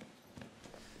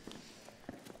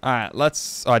 Alright,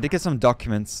 let's... Oh, I did get some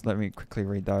documents. Let me quickly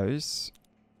read those.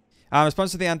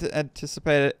 Response to the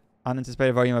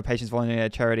unanticipated volume of patients volunteering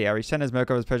at charity outreach centers.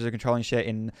 Murkoff has purchased a controlling share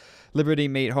in Liberty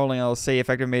Meat Holding LLC.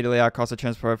 Effective immediately, our cost of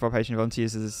transport for patient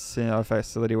volunteers to the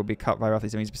facility will be cut by roughly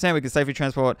 70%. We can safely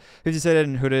transport 50 seated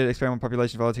and hooded experimental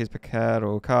population volunteers per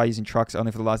cattle car using trucks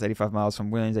only for the last 85 miles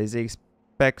from Williams AZ.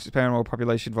 Experimental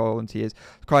population volunteers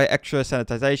require extra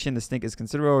sanitization. The stink is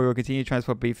considerable. We will continue to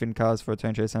transport beef in cars for a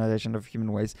turn to sanitization of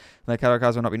human waste. The cattle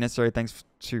cars will not be necessary thanks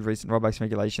to recent rollbacks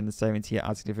regulation. The savings here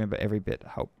aren't significant, but every bit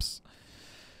helps.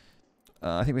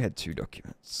 I think we had 2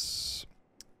 documents.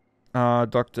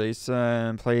 Dr.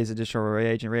 Eason, please, additional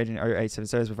reagent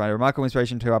 0877 provided remarkable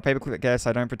inspiration to our paperclip guests.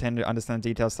 I don't pretend to understand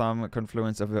details, some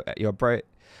confluence of your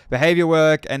behavior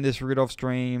work and this Rudolph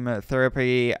stream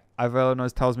therapy.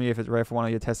 Avelonos tells me if it's rare for one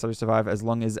of your tests to survive as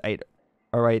long as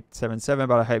 80877,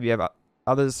 but I hope you have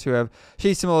others who have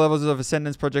achieved similar levels of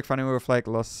ascendance. Project funding will reflect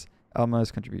Los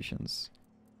Alamos contributions.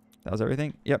 That was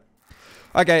everything? Yep.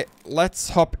 Okay,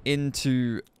 let's hop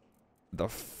into the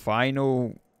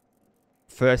final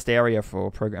first area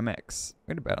for Program X.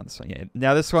 We're about on this one, yeah.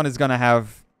 Now this one is going to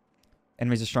have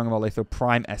enemies are stronger, more lethal.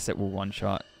 Prime asset will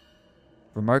one-shot.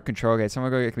 Remote control gate.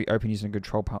 Someone can be open using a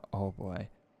control pump. Oh boy.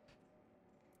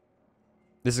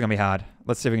 This is going to be hard.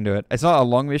 Let's see if we can do it. It's not a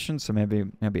long mission, so maybe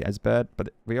as bad,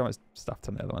 but we almost stuffed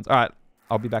some of the other ones. Alright,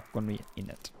 I'll be back when we're in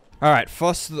it. Alright,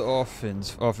 foster the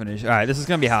orphanage. Alright, this is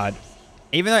going to be hard.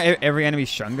 Even though every enemy's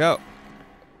stronger,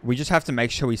 we just have to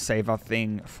make sure we save our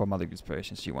thing for Mother Gooseberry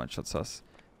since she one-shots us.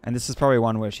 And this is probably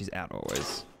one where she's out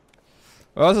always.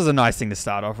 Well, this is a nice thing to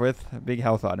start off with. A big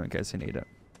health item in case you need it.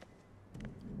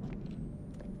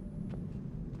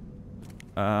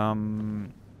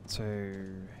 So...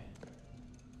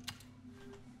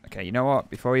 Okay, you know what?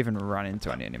 Before we even run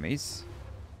into any enemies,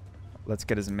 let's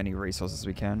get as many resources as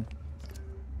we can.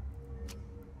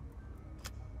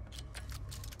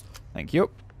 Thank you.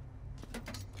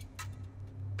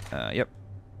 Yep.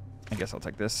 I guess I'll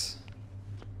take this.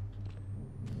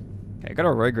 Okay, I got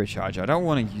a rogue recharger. I don't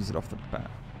want to use it off the bat.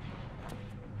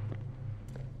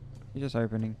 You're just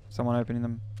opening. Someone opening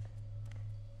them.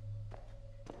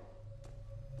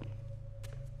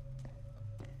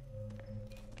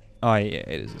 Oh, yeah,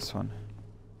 it is this one.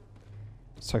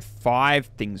 So 5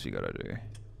 things we gotta do.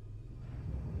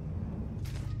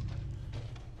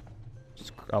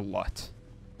 Just a lot.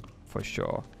 For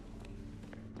sure.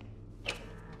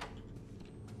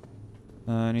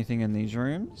 Anything in these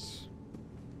rooms?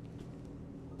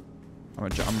 I'm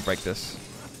gonna break this.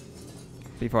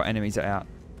 Before enemies are out.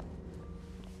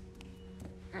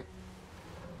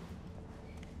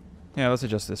 Yeah, let's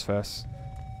adjust this first.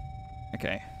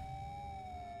 Okay.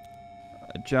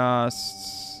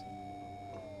 Adjust.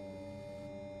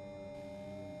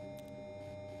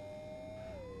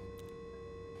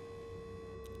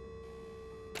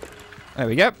 There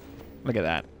we go. Look at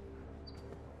that.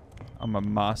 I'm a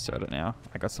master at it now.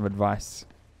 I got some advice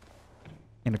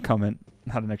in a comment.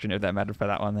 I don't actually know if that mattered for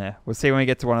that one there. We'll see when we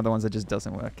get to one of the ones that just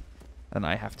doesn't work. And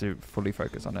I have to fully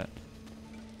focus on it.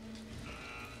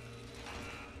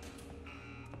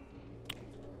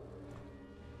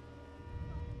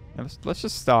 Let's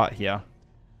just start here.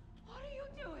 What are you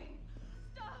doing?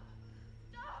 Stop!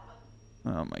 Stop!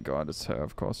 Oh my god, it's her,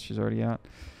 of course. She's already out.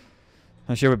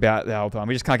 And she'll be out the whole time.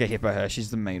 We just can't get hit by her. She's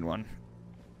the main one.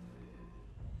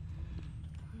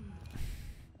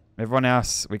 Everyone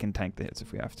else, we can tank the hits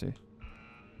if we have to.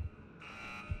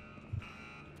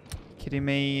 Kidding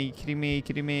me, kidding me,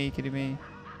 kidding me, kidding me.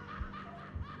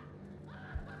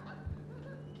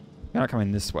 You're not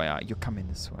coming this way, are you? You're coming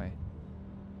this way.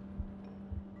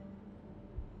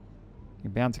 You're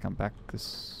bound to come back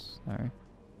this... No.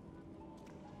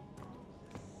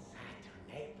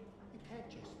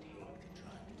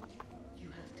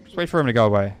 Just wait for him to go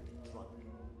away.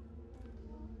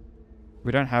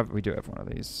 We don't have... We do have one of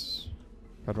these.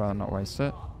 I'd rather not waste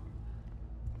it.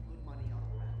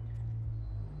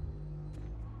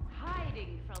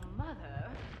 Hiding from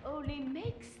Mother only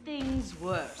makes things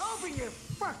worse. Open your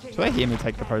fucking... So they hear me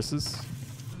take the posters.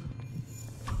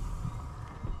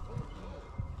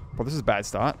 Well, this is a bad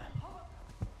start.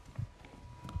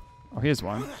 Oh, here's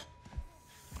one.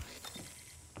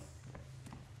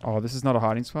 Oh, this is not a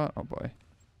hiding spot? Oh, boy.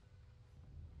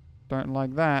 Don't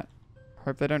like that.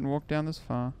 Hope they don't walk down this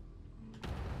far.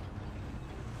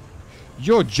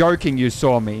 You're joking you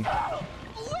saw me.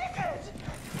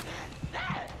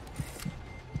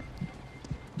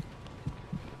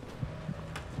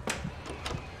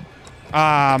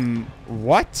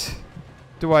 What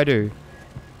do I do?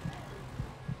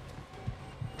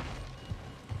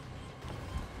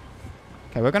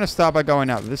 Okay, we're going to start by going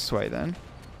out this way then.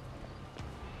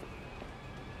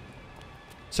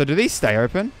 So do these stay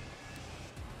open?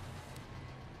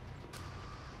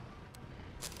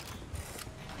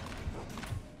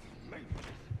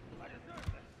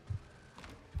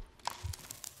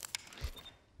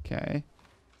 Okay.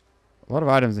 A lot of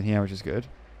items in here, which is good.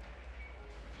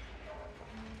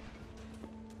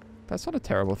 That's not a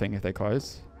terrible thing if they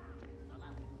close.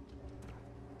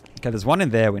 Okay, there's one in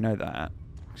there, we know that.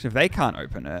 So if they can't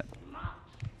open it...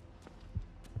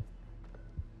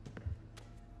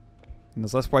 And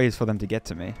there's less ways for them to get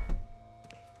to me.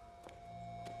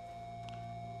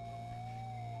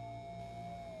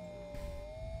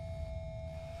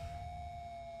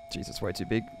 Jesus, way too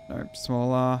big. Nope,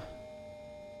 smaller.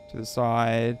 To the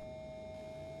side.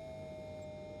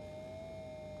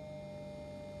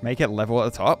 Make it level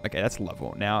at the top. Okay, that's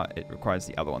level. Now it requires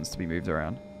the other ones to be moved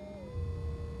around.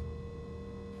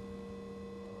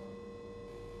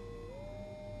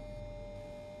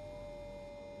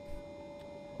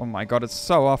 Oh my god, it's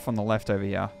so off on the left over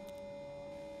here.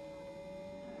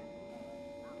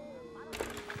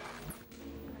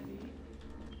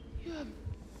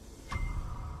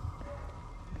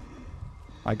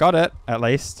 I got it, at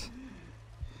least.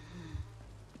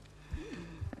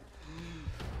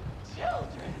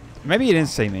 Children, Maybe you didn't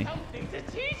see me. something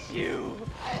to teach you.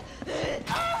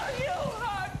 Oh, you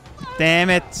hurt. Damn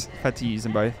it. Had to use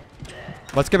them both.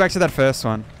 Let's go back to that first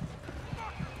one.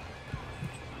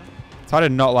 So I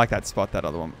did not like that spot, that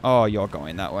other one. Oh, you're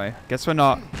going that way. Guess we're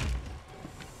not.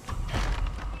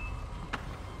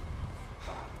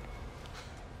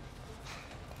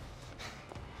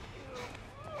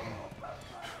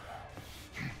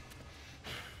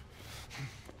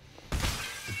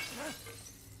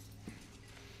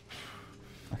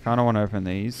 I kind of want to open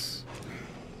these.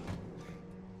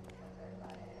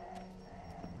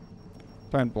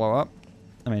 Don't blow up.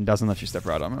 I mean, doesn't let you step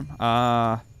right on them.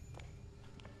 Oh,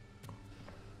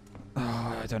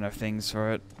 I don't have things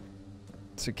for it.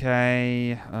 It's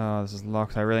okay. Oh, this is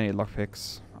locked. I really need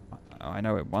lockpicks. Oh, I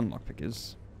know where one lockpick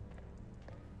is.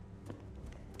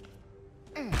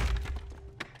 Oh,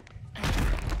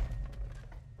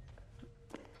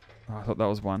 I thought that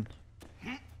was one.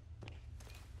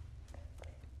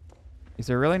 Is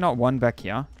there really not one back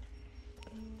here?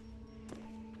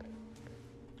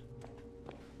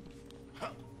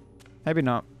 Maybe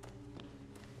not.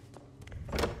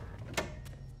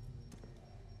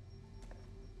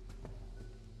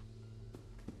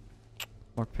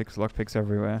 Lockpicks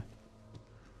everywhere.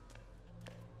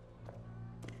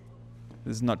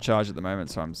 This is not charged at the moment,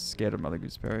 so I'm scared of Mother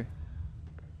Gooseberry.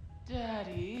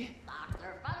 Daddy.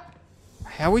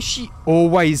 How is she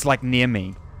always, like, near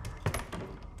me?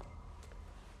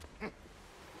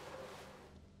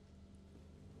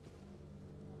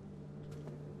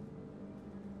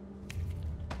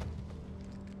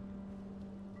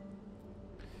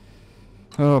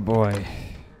 Oh boy.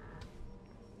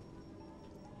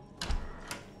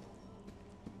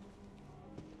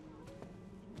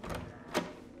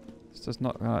 It's just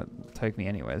not gonna take me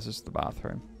anywhere. It's just the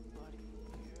bathroom.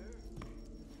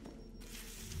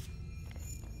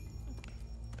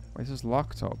 Wait, this is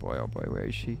locked. Oh boy, where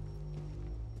is she?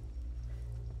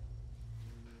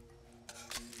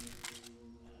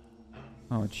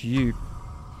 Oh, it's you.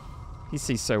 He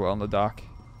sees so well in the dark.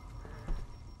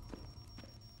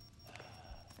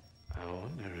 I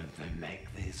wonder if they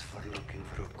make these for looking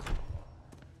for a clue.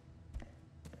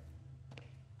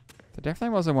 There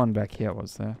definitely wasn't one back here,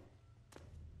 was there?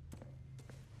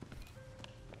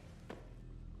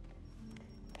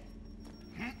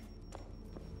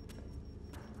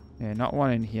 Yeah, not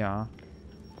one in here.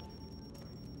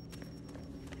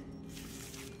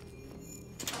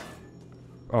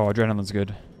 Oh, adrenaline's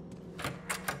good.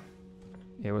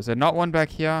 Yeah, was there not one back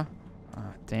here?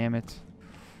 Ah, damn it.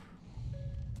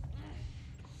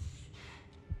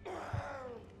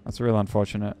 That's real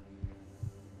unfortunate.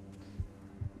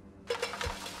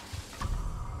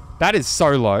 That is so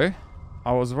low.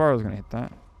 I was worried I was going to hit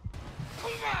that.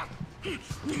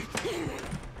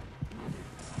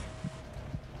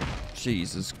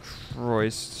 Jesus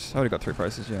Christ. I already got 3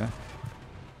 prices, yeah.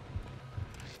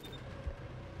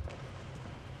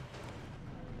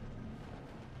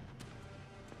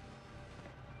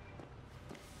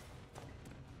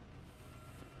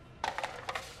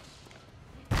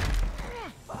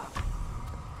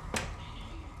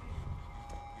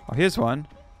 Oh, here's one.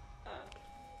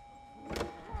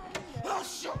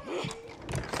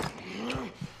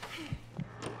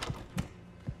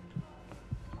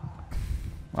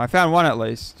 I found one at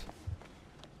least.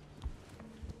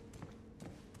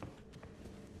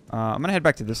 I'm gonna head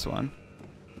back to this one.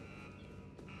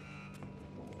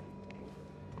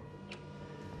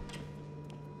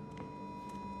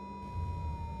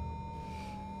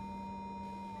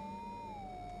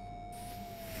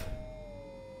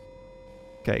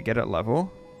 Okay, get it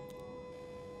level.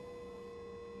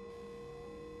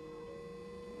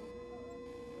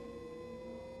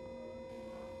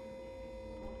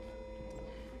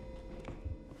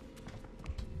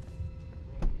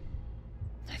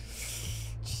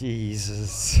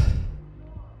 Jesus.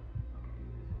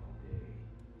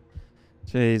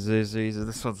 Jesus.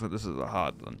 This is a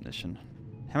hard mission.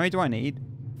 How many do I need?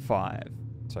 5.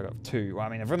 So I got 2. Well, I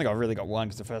mean, I've only really got 1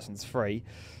 because the first one's free.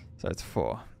 So it's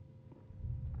 4.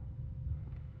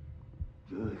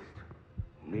 Just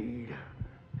need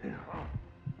help.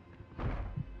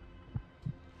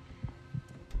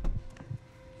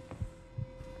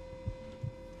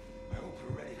 I hope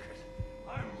you're ready, Chris.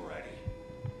 I'm ready.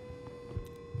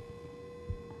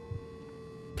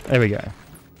 There we go.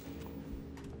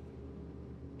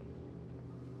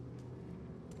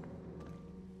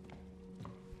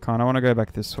 Can't I want to go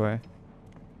back this way?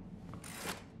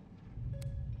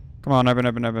 Come on,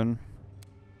 open.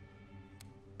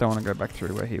 Don't want to go back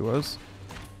through where he was.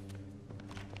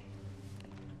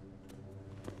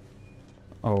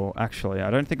 Oh, actually, I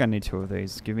don't think I need 2 of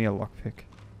these. Give me a lockpick.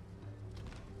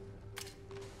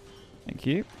 Thank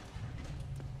you.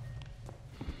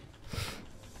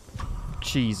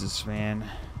 Jesus, man.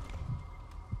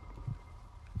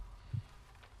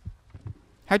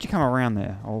 How'd you come around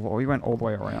there? Oh, we went all the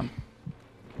way around.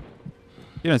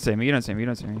 You don't see me. Oh,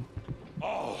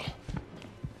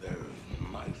 there's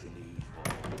might in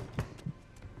evil.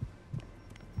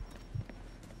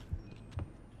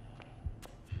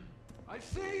 I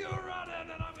see you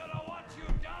running, and I'm gonna watch you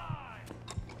die.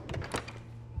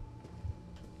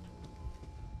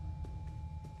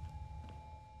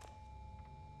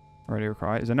 Ready to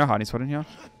cry? Is there no hiding spot in here?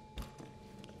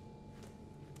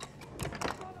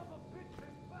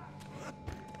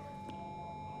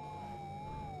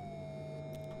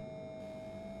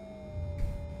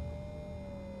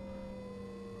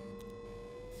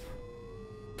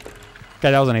 Okay,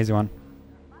 that was an easy one.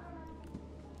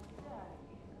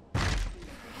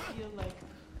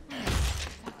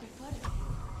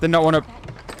 Did not want to.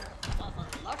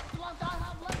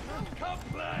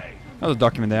 That was a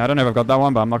document there. I don't know if I've got that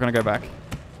one, but I'm not going to go back.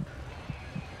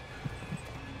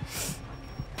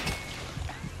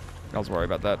 I was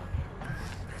worried about that.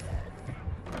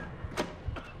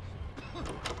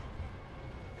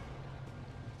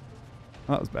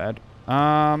 Oh, that was bad.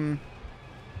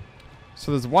 So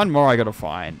there's one more I gotta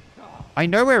find. I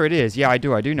know where it is. Yeah, I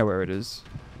do. I do know where it is.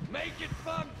 Make it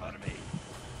fun for me.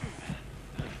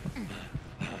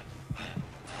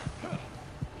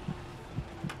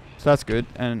 So that's good.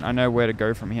 And I know where to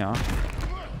go from here.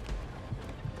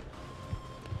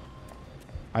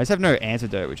 I just have no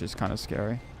antidote, which is kind of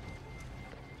scary.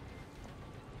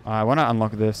 I want to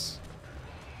unlock this.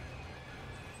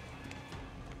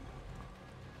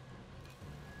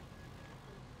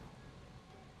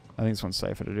 I think this one's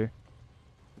safer to do.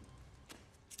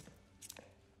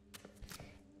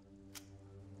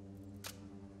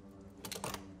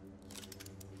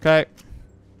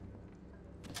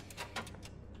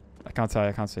 can't tell.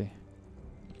 I can't see.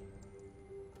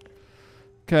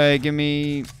 Okay, give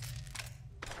me...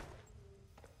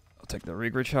 I'll take the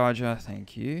rig recharger.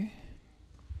 Thank you.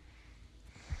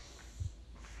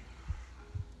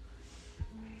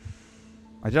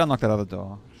 I did unlock that other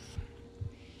door.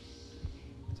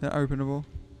 Is that openable?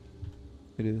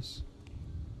 It is.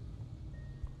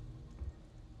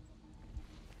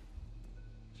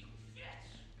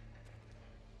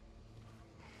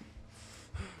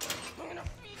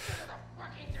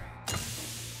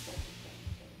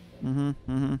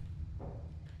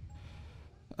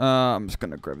 I'm just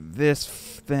gonna grab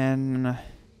this then.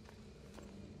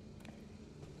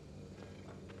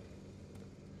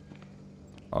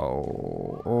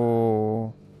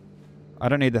 Oh. I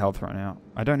don't need the health right now.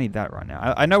 I don't need that right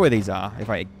now. I know where these are if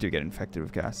I do get infected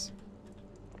with gas.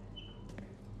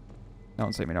 No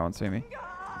one see me, no one see me.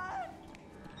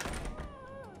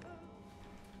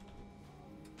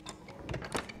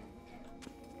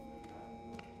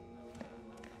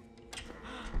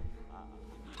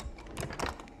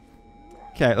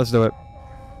 Okay, let's do it.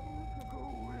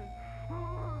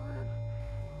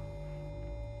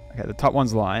 Okay, the top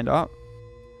one's lined up.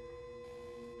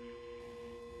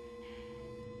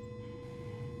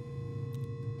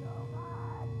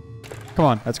 Come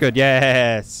on, that's good.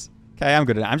 Yes. Okay, I'm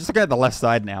good at it. I'm just looking at the left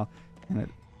side now. And it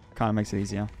kind of makes it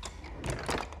easier.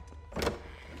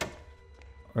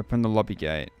 Open the lobby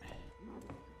gate.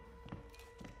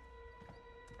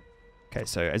 Okay,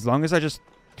 so as long as I just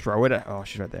throw it at... Oh,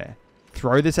 she's right there.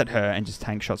 Throw this at her and just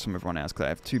tank shots from everyone else because I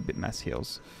have 2 bit mass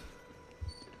heals.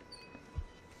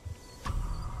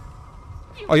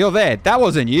 Oh, you're there. That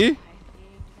wasn't you.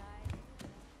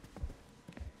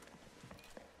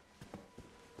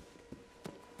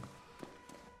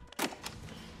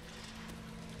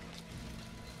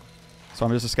 So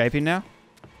I'm just escaping now?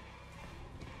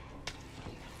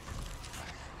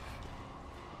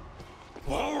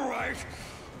 All right.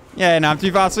 Yeah, no, I'm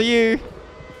too fast for you.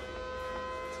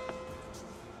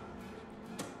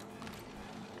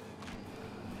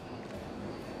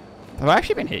 Have I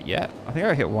actually been hit yet? I think I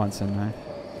got hit once, didn't I?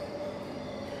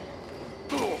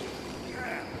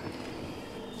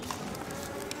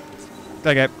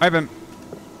 Okay, open.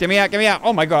 Get me out, get me out.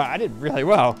 Oh my god, I did really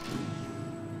well.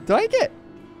 Did I get...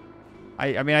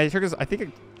 I mean, I took this... I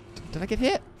think did I get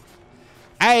hit?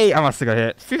 Hey, I must have got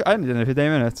hit. I didn't do it in 15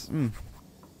 minutes.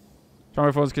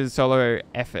 Trauma force because solo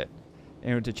effort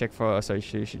in order to check for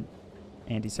association,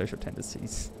 antisocial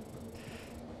tendencies.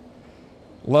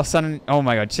 Lost sanity. Oh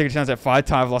my god, secret chance at 5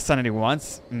 times. Lost sanity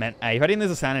once. Meant A. If I didn't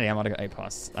lose a sanity, I might have got A+.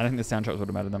 I don't think the sound traps would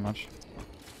have mattered that much.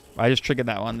 I just triggered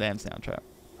that one damn sound trap.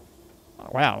 Oh,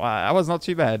 wow, that was not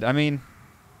too bad. I mean,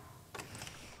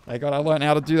 thank god I learned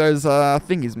how to do those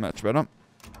thingies much better.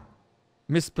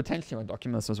 Missed potentially my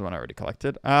document. This was one I already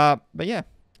collected. But yeah.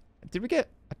 Did we get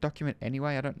a document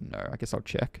anyway? I don't know. I guess I'll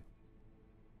check.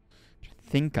 I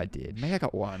think I did. Maybe I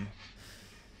got one.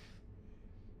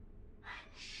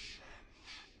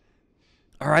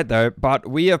 Alright though, but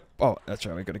we have... Oh, that's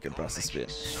right. We got a good buster spin.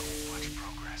 So much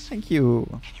progress. Thank you.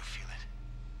 Can you feel it?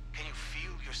 Can you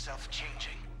feel yourself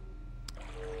changing?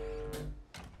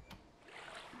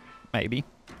 Maybe.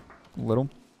 A little.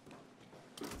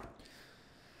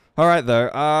 Alright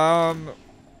though.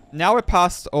 Now we're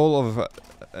past all of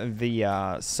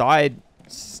the side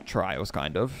trials,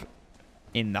 kind of,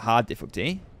 in the hard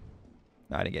difficulty.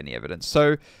 No, I didn't get any evidence.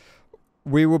 So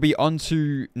we will be on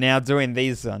to now doing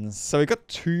these ones. So we got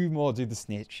 2 more do the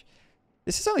snitch.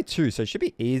 This is only 2, so it should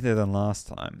be easier than last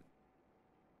time.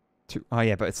 2. Oh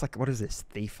yeah, but it's like, what is this?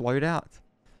 Thief loadout?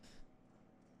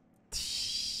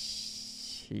 Jeez.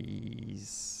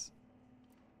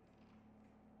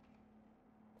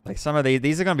 Like some of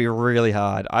these are going to be really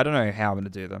hard. I don't know how I'm going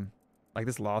to do them. Like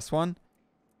this last one.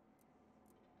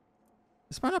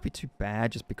 This might not be too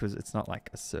bad just because it's not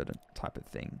like a certain type of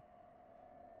thing.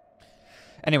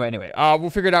 Anyway, we'll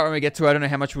figure it out when we get to it. I don't know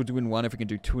how much we'll do in one, if we can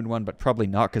do 2 in 1, but probably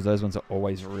not because those ones are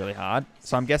always really hard.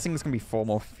 So I'm guessing there's going to be 4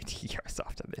 more videos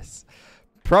after this.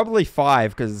 Probably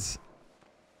 5 because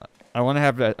I want to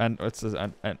have an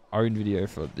own video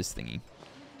for this thingy.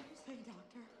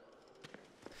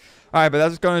 Alright, but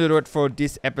that's going to do it for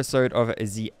this episode of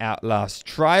the Outlast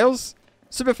Trials.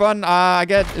 Super fun.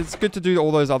 Again, it's good to do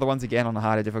all those other ones again on a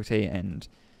harder difficulty, and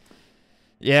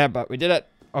yeah, but we did it.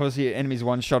 Obviously, enemies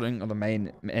one-shotting on the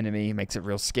main enemy makes it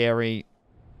real scary.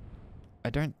 I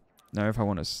don't know if I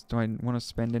want to... Do I want to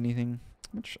spend anything?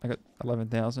 How much? I got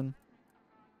 11,000.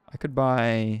 I could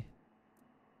buy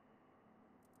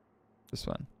this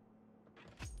one.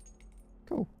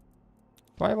 Cool.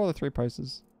 Do I have all the 3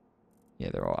 posters? Yeah,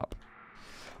 they're all up.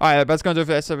 Alright, that's going to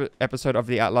do it for this episode of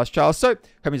the Outlast Trials. So, hope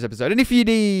you enjoyed this episode. And if you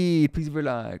did, please leave a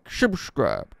like,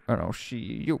 subscribe, and I'll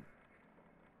see you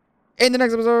in the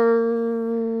next episode.